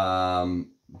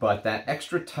 But that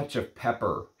extra touch of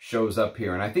pepper shows up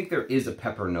here. And I think there is a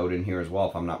pepper note in here as well,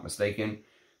 if I'm not mistaken.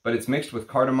 But it's mixed with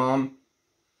cardamom.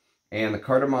 And the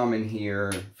cardamom in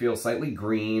here feels slightly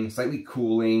green, slightly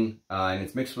cooling. And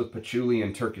it's mixed with patchouli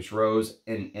and Turkish rose.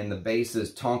 And the base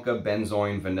is tonka,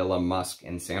 benzoin, vanilla, musk,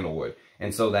 and sandalwood.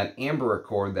 And so that amber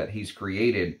accord that he's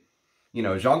created, you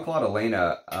know, Jean-Claude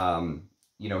Ellena,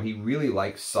 you know, he really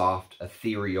likes soft,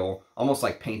 ethereal, almost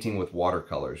like painting with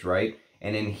watercolors, right?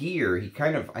 And in here, he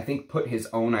kind of, I think, put his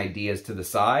own ideas to the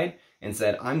side and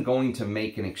said, I'm going to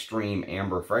make an extreme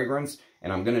amber fragrance,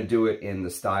 and I'm going to do it in the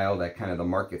style that kind of the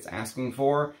market's asking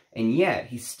for. And yet,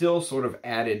 he still sort of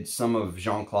added some of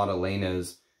Jean-Claude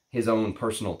Ellena's, his own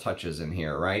personal touches in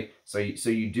here, right? So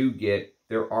you do get,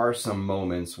 there are some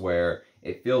moments where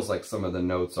it feels like some of the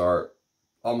notes are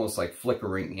almost like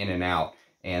flickering in and out,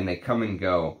 and they come and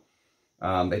go.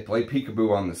 They play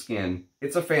peekaboo on the skin.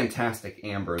 It's a fantastic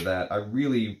amber that I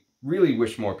really, really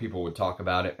wish more people would talk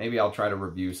about it. Maybe I'll try to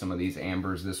review some of these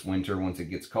ambers this winter once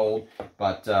it gets cold.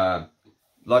 But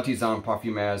L'Artisan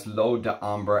Parfumeur's L'Eau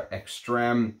d'Ambre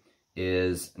Extrême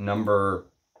is number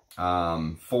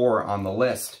 4 on the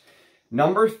list.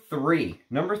 Number 3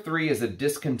 is a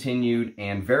discontinued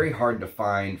and very hard to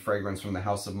find fragrance from the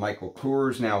house of Michael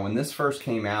Kors. Now, when this first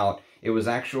came out, it was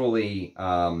actually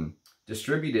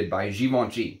distributed by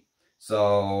Givenchy.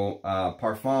 So,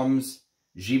 Parfums,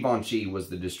 Givenchy was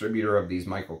the distributor of these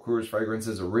Michael Kors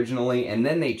fragrances originally, and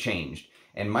then they changed.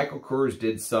 And Michael Kors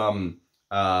did some,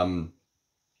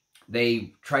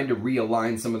 they tried to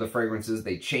realign some of the fragrances,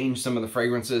 they changed some of the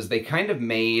fragrances, they kind of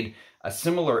made a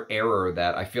similar error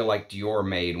that I feel like Dior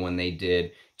made when they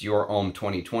did Dior Homme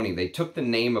 2020. They took the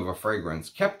name of a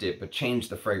fragrance, kept it, but changed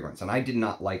the fragrance, and I did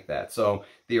not like that. So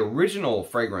the original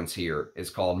fragrance here is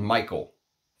called Michael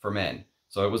for Men.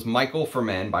 So it was Michael for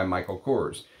Men by Michael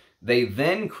Kors. They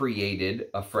then created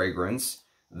a fragrance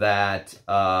that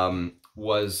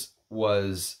was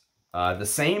the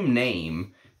same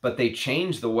name, but they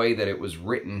changed the way that it was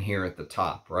written here at the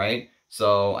top, right?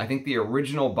 So I think the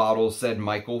original bottle said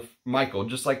Michael,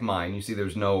 just like mine. You see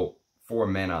there's no for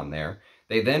men on there.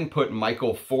 They then put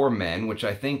Michael for Men, which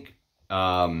I think,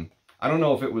 I don't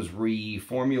know if it was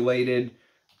reformulated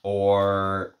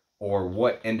or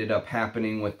what ended up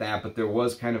happening with that, but there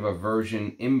was kind of a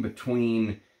version in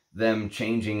between them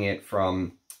changing it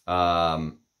from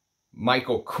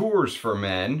Michael Kors for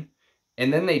Men,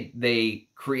 and then they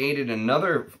created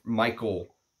another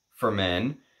Michael for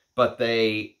Men, but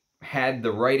they had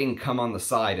the writing come on the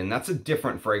side, and that's a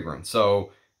different fragrance.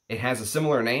 So it has a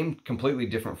similar name, completely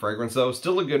different fragrance though.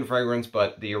 Still a good fragrance,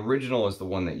 but the original is the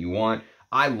one that you want.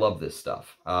 I love this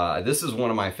stuff. This is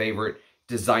one of my favorite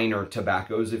designer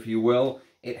tobaccos, if you will.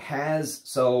 It has,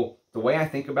 so the way I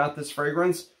think about this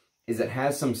fragrance is it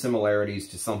has some similarities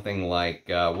to something like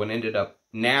what ended up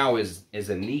now is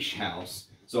a niche house.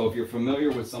 So if you're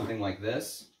familiar with something like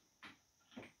this,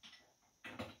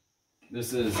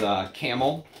 this is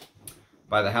Camel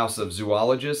by the House of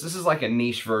Zoologists. This is like a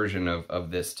niche version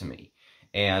of this to me.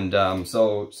 And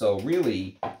so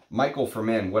really, Michael for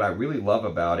Men, what I really love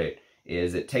about it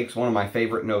is it takes one of my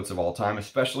favorite notes of all time,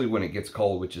 especially when it gets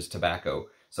cold, which is tobacco.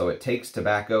 So it takes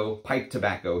tobacco, pipe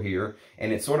tobacco here,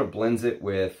 and it sort of blends it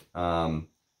with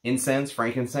incense,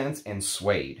 frankincense, and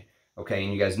suede. Okay,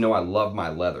 and you guys know I love my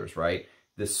leathers, right?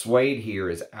 The suede here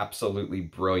is absolutely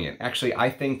brilliant. Actually, I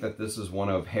think that this is one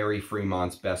of Harry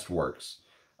Fremont's best works.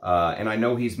 And I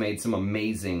know he's made some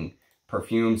amazing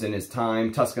perfumes in his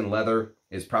time. Tuscan Leather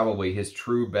is probably his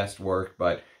true best work,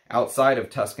 but outside of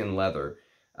Tuscan Leather,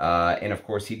 and of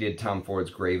course he did Tom Ford's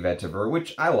Grey Vetiver,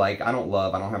 which I like. I don't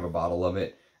love. I don't have a bottle of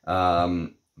it.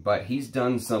 But he's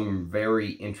done some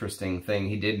very interesting thing.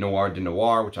 He did Noir de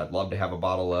Noir, which I'd love to have a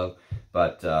bottle of.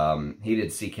 But he did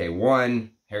CK1.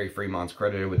 Harry Fremont's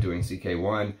credited with doing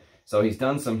CK1. So he's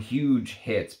done some huge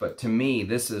hits. But to me,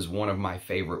 this is one of my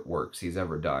favorite works he's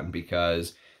ever done,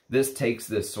 because this takes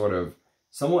this sort of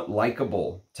somewhat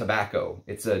likable tobacco.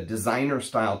 It's a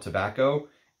designer-style tobacco,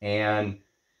 and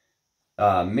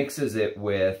mixes it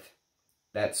with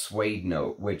that suede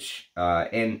note, which,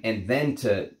 and then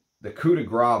to the coup de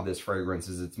grace of this fragrance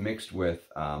is it's mixed with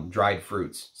dried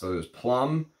fruits. So there's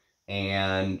plum,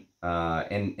 and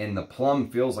the plum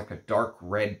feels like a dark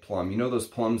red plum. You know those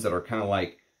plums that are kind of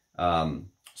like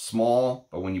small,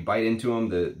 but when you bite into them,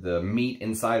 the meat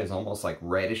inside is almost like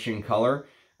reddish in color,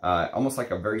 almost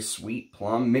like a very sweet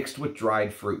plum mixed with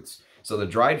dried fruits. So the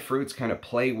dried fruits kind of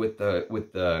play with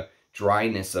the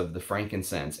dryness of the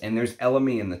frankincense, and there's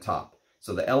elemi in the top.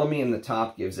 So the elemi in the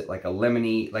top gives it like a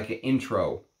lemony, like an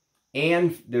intro.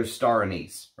 And there's star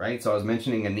anise, right? So I was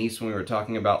mentioning anise when we were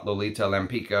talking about Lolita,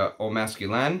 Lempicka, or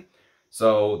Masculin.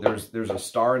 So there's a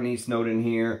star anise note in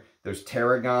here. There's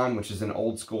tarragon, which is an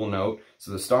old school note.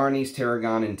 So the star anise,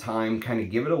 tarragon, and thyme kind of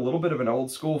give it a little bit of an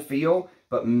old school feel,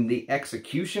 but the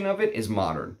execution of it is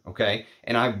modern, okay?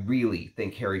 And I really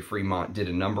think Harry Fremont did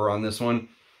a number on this one.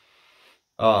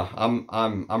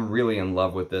 I'm really in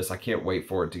love with this. I can't wait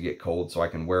for it to get cold so I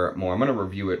can wear it more. I'm going to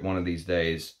review it one of these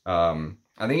days.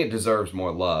 I think it deserves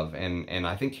more love, and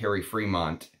I think Harry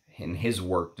Fremont and his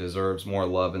work deserves more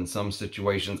love in some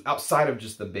situations outside of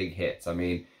just the big hits. I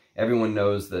mean, everyone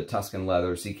knows the Tuscan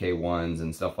Leather, CK1s,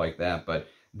 and stuff like that, but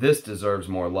this deserves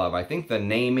more love. I think the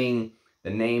naming,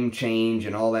 the name change,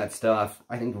 and all that stuff,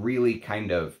 I think really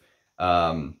kind of,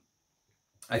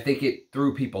 I think it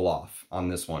threw people off on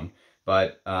this one.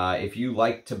 But if you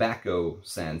like tobacco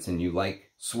scents and you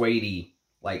like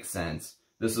suede-y-like scents,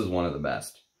 this is one of the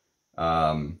best.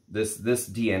 This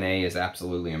DNA is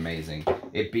absolutely amazing.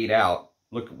 It beat out,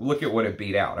 look at what it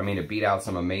beat out. I mean, it beat out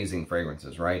some amazing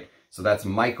fragrances, right? So that's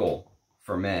Michael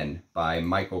for Men by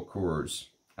Michael Kors.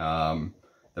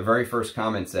 The very first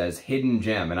comment says, hidden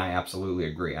gem, and I absolutely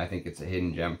agree. I think it's a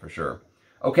hidden gem for sure.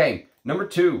 Okay, number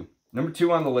two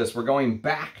on the list, we're going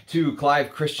back to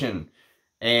Clive Christian.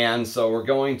 And so we're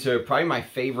going to probably my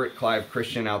favorite Clive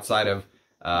Christian outside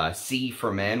of C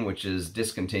for Men, which is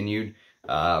discontinued.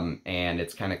 And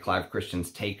it's kind of Clive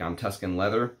Christian's take on Tuscan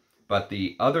Leather. But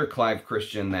the other Clive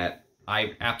Christian that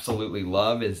I absolutely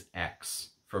love is X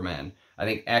for Men. I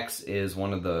think X is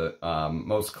one of the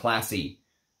most classy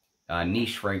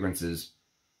niche fragrances.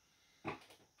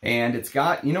 And it's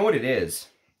got, you know what it is?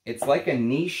 It's like a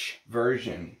niche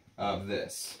version of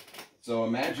this. So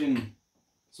imagine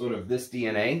sort of this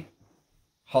DNA,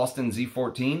 Halston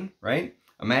Z14, right?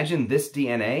 Imagine this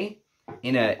DNA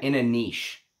in a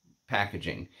niche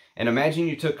packaging. And imagine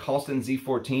you took Halston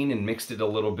Z14 and mixed it a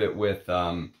little bit with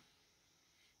Kenzo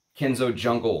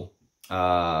Jungle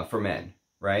for Men,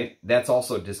 right? That's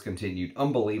also discontinued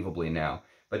unbelievably now.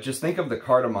 But just think of the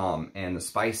cardamom and the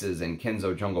spices in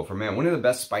Kenzo Jungle for Men, one of the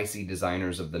best spicy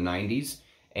designers of the 90s.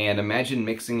 And imagine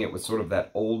mixing it with sort of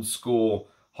that old school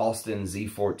Halston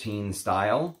Z14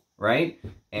 style, right?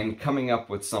 And coming up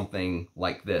with something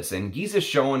like this. And Giza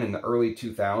Schoen in the early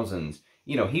 2000s,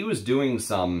 you know, he was doing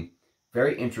some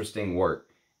very interesting work.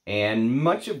 And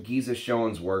much of Giza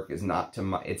Schoen's work is not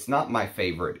it's not my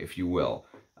favorite, if you will.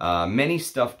 Many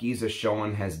stuff Giza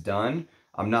Schoen has done,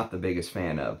 I'm not the biggest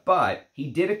fan of. But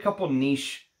he did a couple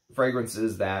niche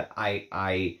fragrances that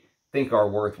I think are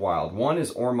worthwhile. One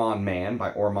is Ormond Man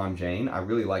by Ormond Jane. I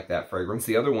really like that fragrance.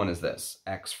 The other one is this,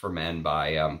 X for Men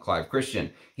by Clive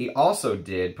Christian. He also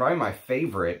did, probably my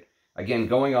favorite, again,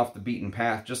 going off the beaten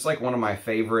path, just like one of my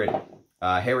favorite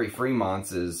Harry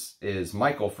Fremont's is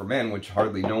Michael for Men, which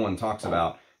hardly no one talks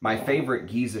about. My favorite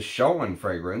Giza Schoen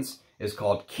fragrance is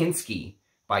called Kinski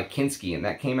by Kinski, and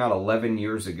that came out 11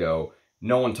 years ago.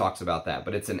 No one talks about that,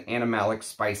 but it's an animalic,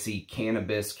 spicy,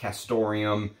 cannabis,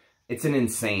 castoreum. It's an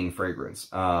insane fragrance.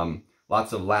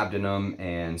 Lots of labdanum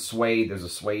and suede. There's a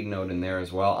suede note in there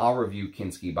as well. I'll review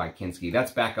Kinski by Kinski.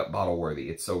 That's backup bottle worthy.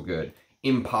 It's so good.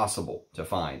 Impossible to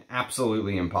find.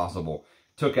 Absolutely impossible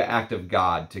took an act of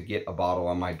God to get a bottle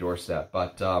on my doorstep.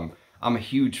 But I'm a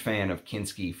huge fan of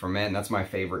Kinski for Men. That's my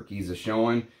favorite Giza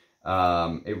Schoen.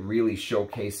 It really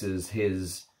showcases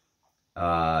his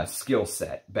skill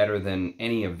set better than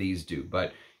any of these do.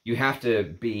 But you have to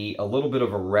be a little bit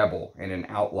of a rebel and an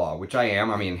outlaw, which I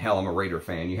am. I mean, hell, I'm a Raider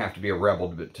fan. You have to be a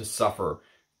rebel to suffer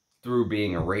through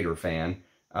being a Raider fan.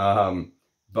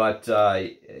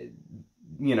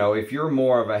 You know, if you're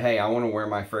more of a, hey, I want to wear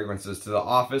my fragrances to the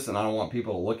office and I don't want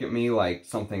people to look at me like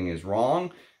something is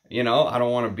wrong, you know, I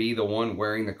don't want to be the one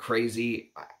wearing the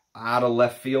crazy out of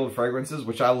left field fragrances,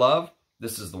 which I love,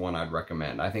 this is the one I'd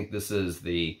recommend. I think this is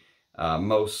the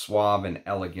most suave and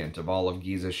elegant of all of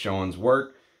Giza Schoen's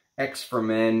work. X for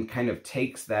Men kind of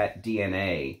takes that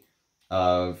DNA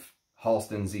of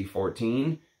Halston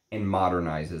Z14 and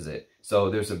modernizes it.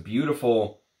 So there's a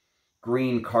beautiful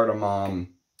green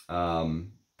cardamom,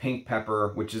 pink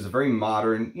pepper, which is a very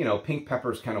modern, you know, pink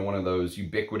pepper is kind of one of those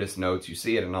ubiquitous notes. You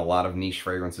see it in a lot of niche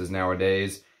fragrances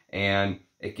nowadays, and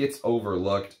it gets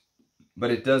overlooked, but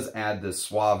it does add this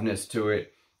suaveness to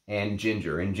it, and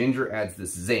ginger adds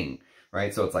this zing,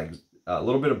 right? So it's like a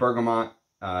little bit of bergamot,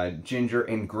 ginger,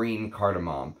 and green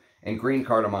cardamom. And green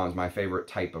cardamom is my favorite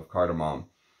type of cardamom.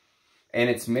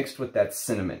 And it's mixed with that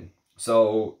cinnamon.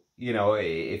 So, you know,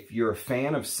 if you're a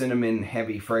fan of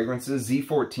cinnamon-heavy fragrances,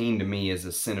 Z14 to me is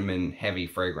a cinnamon-heavy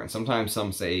fragrance. Sometimes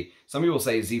some people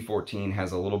say Z14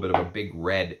 has a little bit of a big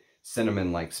red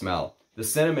cinnamon-like smell. The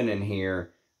cinnamon in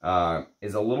here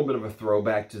is a little bit of a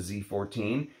throwback to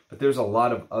Z14, but there's a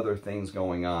lot of other things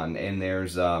going on. And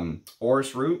there's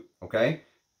orris root, okay?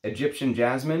 Egyptian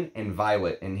jasmine, and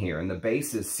violet in here. And the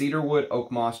base is cedarwood,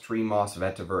 oak moss, tree moss,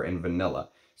 vetiver, and vanilla.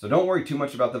 So don't worry too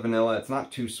much about the vanilla. It's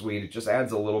not too sweet. It just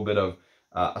adds a little bit of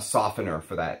a softener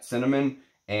for that cinnamon.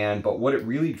 But what it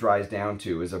really dries down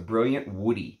to is a brilliant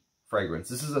woody fragrance.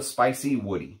 This is a spicy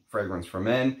woody fragrance for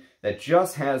men that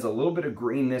just has a little bit of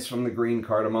greenness from the green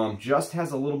cardamom, just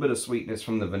has a little bit of sweetness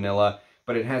from the vanilla,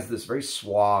 but it has this very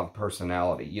suave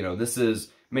personality. You know, this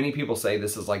is, many people say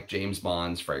this is like James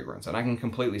Bond's fragrance, and I can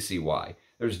completely see why.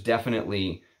 There's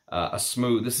definitely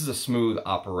this is a smooth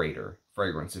operator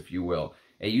fragrance, if you will.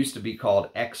 It used to be called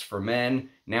X for Men.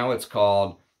 Now it's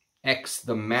called X,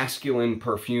 the masculine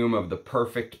perfume of the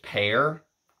perfect pair.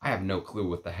 I have no clue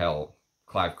what the hell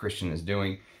Clive Christian is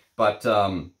doing. But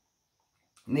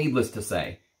needless to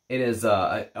say, it is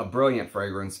a brilliant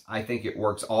fragrance. I think it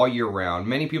works all year round.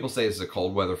 Many people say this is a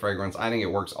cold weather fragrance. I think it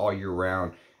works all year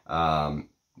round. I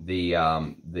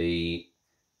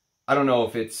don't know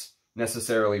if it's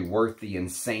necessarily worth the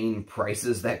insane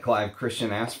prices that Clive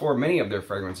Christian asked for. Many of their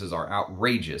fragrances are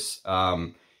outrageous.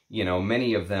 You know,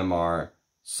 many of them are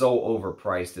so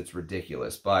overpriced it's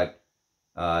ridiculous. But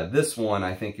this one,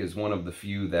 I think, is one of the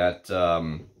few that,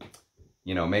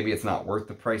 you know, maybe it's not worth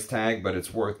the price tag, but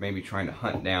it's worth maybe trying to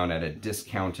hunt down at a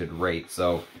discounted rate.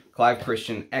 So Clive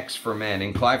Christian X for Men.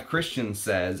 And Clive Christian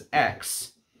says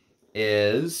X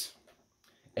is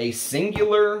a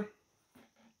singular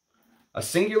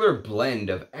blend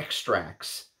of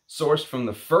extracts sourced from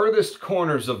the furthest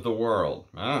corners of the world.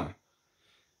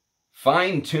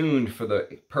 Fine-tuned for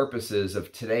the purposes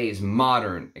of today's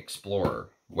modern explorer.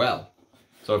 Well,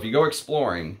 so if you go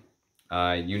exploring,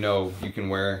 you know you can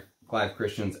wear Clive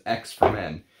Christian's X for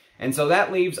Men. And so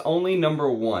that leaves only number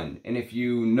one. And if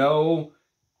you know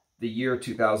the year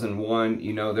 2001,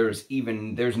 you know there's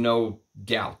no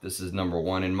doubt this is number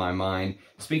one in my mind.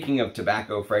 Speaking of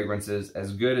tobacco fragrances,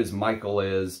 as good as Michael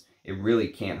is, it really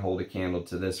can't hold a candle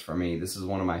to this for me. This is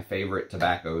one of my favorite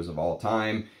tobaccos of all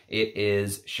time. It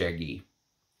is Chergui.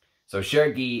 So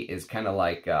Chergui is kind of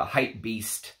like a hype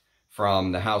beast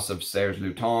from the house of Serge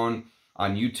Lutens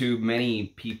on YouTube. Many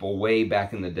people way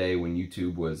back in the day when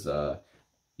YouTube was,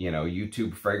 you know,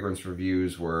 YouTube fragrance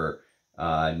reviews were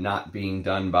not being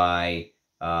done by,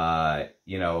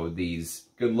 you know, these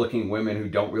good-looking women who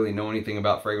don't really know anything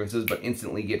about fragrances but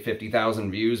instantly get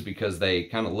 50,000 views because they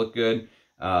kind of look good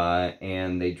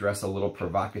and they dress a little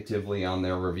provocatively on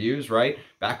their reviews, right?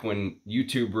 Back when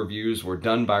YouTube reviews were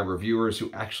done by reviewers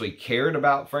who actually cared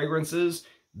about fragrances,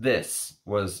 this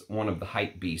was one of the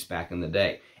hype beasts back in the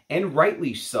day. And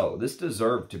rightly so. This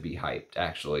deserved to be hyped,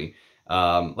 actually.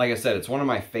 Like I said, it's one of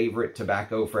my favorite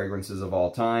tobacco fragrances of all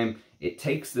time. It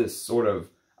takes this sort of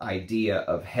idea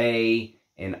of hay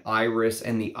and iris,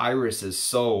 and the iris is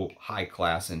so high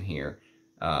class in here.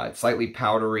 It's slightly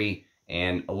powdery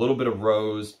and a little bit of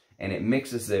rose, and it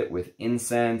mixes it with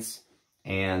incense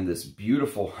and this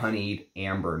beautiful honeyed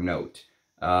amber note.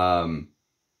 So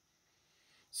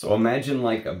imagine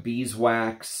like a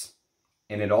beeswax,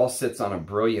 and it all sits on a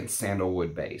brilliant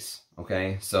sandalwood base,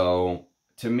 okay? So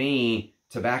to me,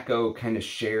 tobacco kind of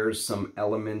shares some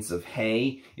elements of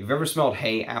hay. If you've ever smelled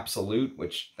hay absolute,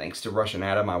 which thanks to Russian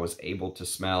Atom, I was able to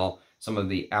smell some of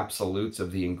the absolutes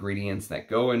of the ingredients that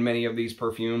go in many of these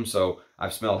perfumes. So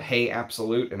I've smelled hay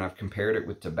absolute and I've compared it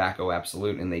with tobacco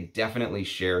absolute, and they definitely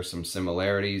share some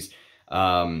similarities.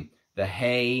 The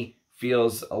hay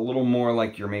feels a little more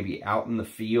like you're maybe out in the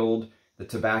field. The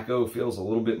tobacco feels a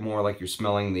little bit more like you're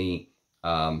smelling the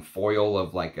foil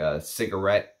of like a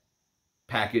cigarette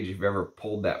package. If you've ever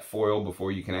pulled that foil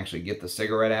before you can actually get the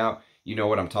cigarette out, you know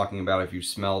what I'm talking about if you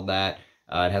smelled that.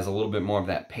 It has a little bit more of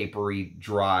that papery,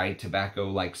 dry,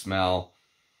 tobacco-like smell.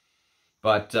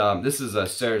 But this is a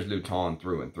Serge Lutens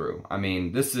through and through. I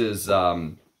mean, this is,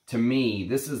 to me,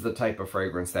 this is the type of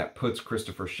fragrance that puts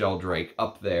Christopher Sheldrake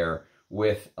up there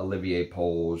with Olivier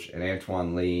Polge and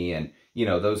Antoine Lee and, you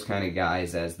know, those kind of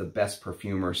guys as the best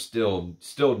perfumers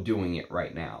still doing it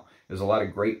right now. There's a lot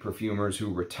of great perfumers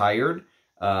who retired,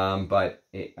 but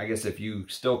I guess if you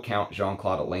still count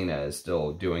Jean-Claude Elena as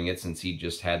still doing it, since he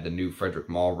just had the new Frederic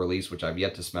Malle release, which I've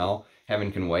yet to smell,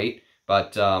 heaven can wait.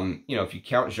 But, you know, if you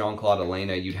count Jean-Claude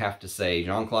Elena, you'd have to say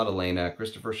Jean-Claude Elena,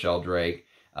 Christopher Sheldrake,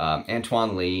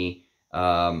 Antoine Lee,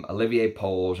 Olivier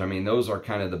Polge. I mean, those are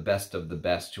kind of the best of the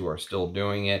best who are still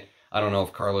doing it. I don't know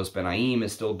if Carlos Benaim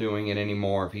is still doing it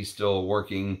anymore, if he's still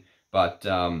working, but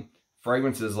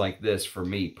fragrances like this, for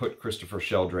me, put Christopher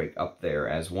Sheldrake up there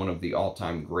as one of the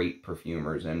all-time great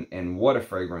perfumers, and what a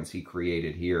fragrance he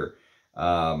created here.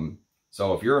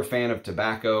 So if you're a fan of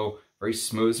tobacco, very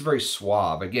smooth, it's very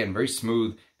suave, again, very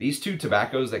smooth. These two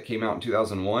tobaccos that came out in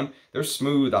 2001, they're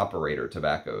smooth operator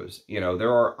tobaccos. You know,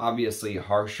 there are obviously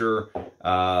harsher,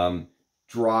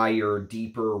 drier,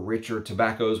 deeper, richer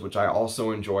tobaccos, which I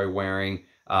also enjoy wearing.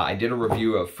 I did a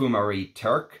review of Fumerie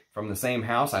Turk from the same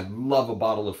house. I love a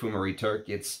bottle of Fumerie Turk.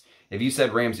 It's, if you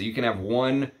said, Ramsey, you can have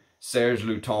one Serge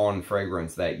Lutens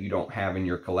fragrance that you don't have in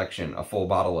your collection, a full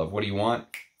bottle of, what do you want?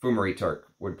 Fumerie Turk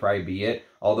would probably be it.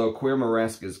 Although Cuir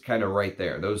Moresque is kind of right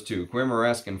there. Those two, Cuir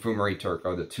Moresque and Fumerie Turk,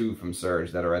 are the two from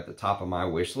Serge that are at the top of my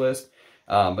wish list.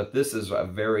 But this is a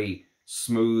very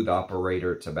smooth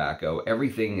operator tobacco.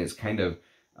 Everything is kind of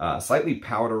slightly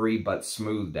powdery but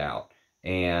smoothed out.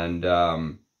 And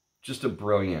just a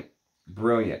brilliant.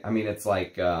 I mean, it's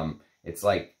like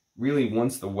really,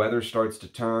 once the weather starts to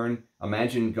turn,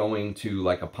 imagine going to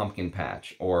like a pumpkin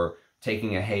patch or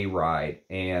taking a hay ride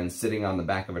and sitting on the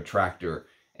back of a tractor,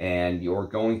 and you're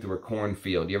going through a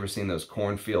cornfield. You ever seen those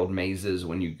cornfield mazes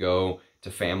when you go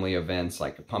to family events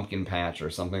like a pumpkin patch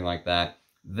or something like that?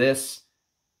 This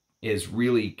is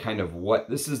really kind of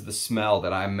this is the smell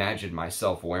that I imagine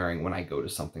myself wearing when I go to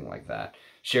something like that.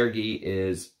 Chergui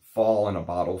is fall in a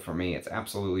bottle for me. It's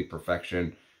absolutely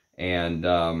perfection. And,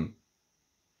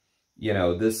 you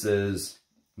know, this is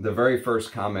the very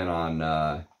first comment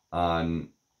on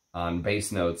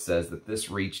Base Notes says that this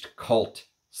reached cult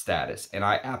status. And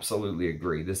I absolutely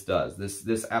agree. This does.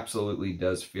 This absolutely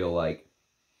does feel like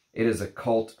it is a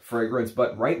cult fragrance,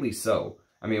 but rightly so.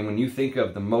 I mean, when you think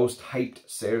of the most hyped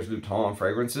Serge Lutens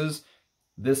fragrances,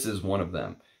 this is one of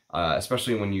them.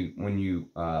 Especially when you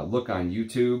look on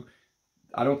YouTube,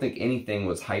 I don't think anything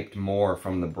was hyped more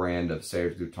from the brand of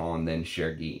Serge Lutens than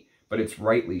Chergui, but it's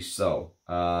rightly so.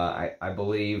 I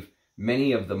believe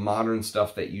many of the modern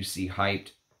stuff that you see hyped,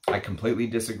 I completely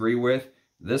disagree with.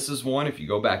 This is one, if you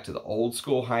go back to the old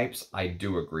school hypes, I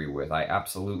do agree with. I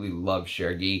absolutely love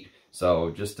Chergui,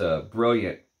 so just a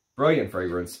brilliant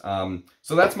fragrance.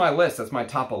 So that's my list. That's my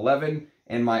top 11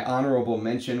 and my honorable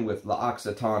mention with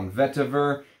L'Occitane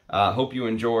Vetiver. Hope you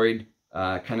enjoyed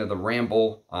kind of the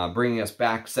ramble, bringing us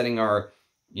back, setting our,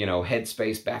 you know,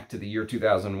 headspace back to the year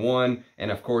 2001.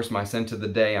 And of course, my scent of the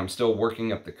day, I'm still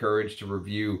working up the courage to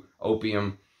review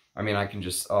Opium. I mean, I can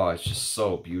just, oh, it's just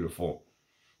so beautiful.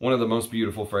 One of the most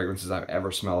beautiful fragrances I've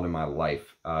ever smelled in my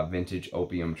life. Vintage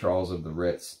Opium, Charles of the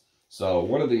Ritz. So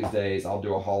one of these days, I'll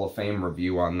do a Hall of Fame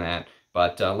review on that.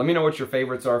 But let me know what your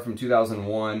favorites are from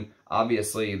 2001.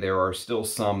 Obviously, there are still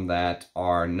some that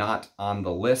are not on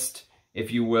the list,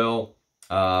 if you will,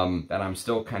 that I'm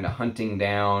still kind of hunting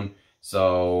down.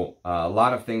 So a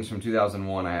lot of things from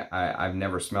 2001 I've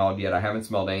never smelled yet. I haven't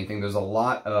smelled anything. There's a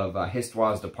lot of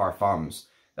Histoires de Parfums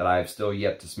that I've still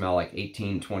yet to smell, like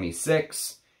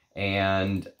 1826.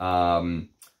 And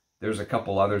there's a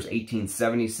couple others,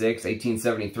 1876,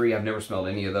 1873. I've never smelled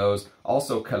any of those.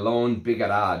 Also, Cologne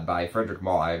Bigarade by Frederic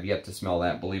Malle. I have yet to smell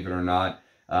that, believe it or not.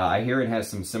 I hear it has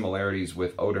some similarities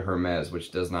with Eau de Hermes,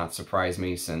 which does not surprise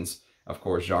me since, of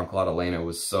course, Jean-Claude Elena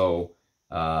was so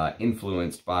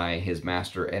influenced by his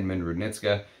master Edmund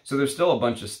Rudnitska. So there's still a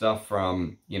bunch of stuff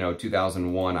from, you know,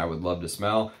 2001 I would love to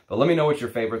smell. But let me know what your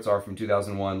favorites are from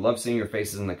 2001. Love seeing your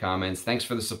faces in the comments. Thanks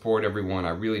for the support, everyone. I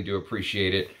really do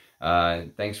appreciate it.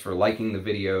 Thanks for liking the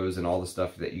videos and all the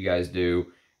stuff that you guys do.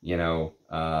 You know,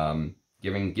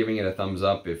 giving it a thumbs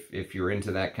up if you're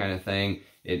into that kind of thing.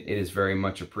 It is very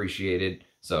much appreciated.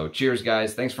 So cheers,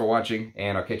 guys. Thanks for watching,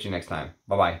 and I'll catch you next time.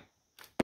 Bye-bye.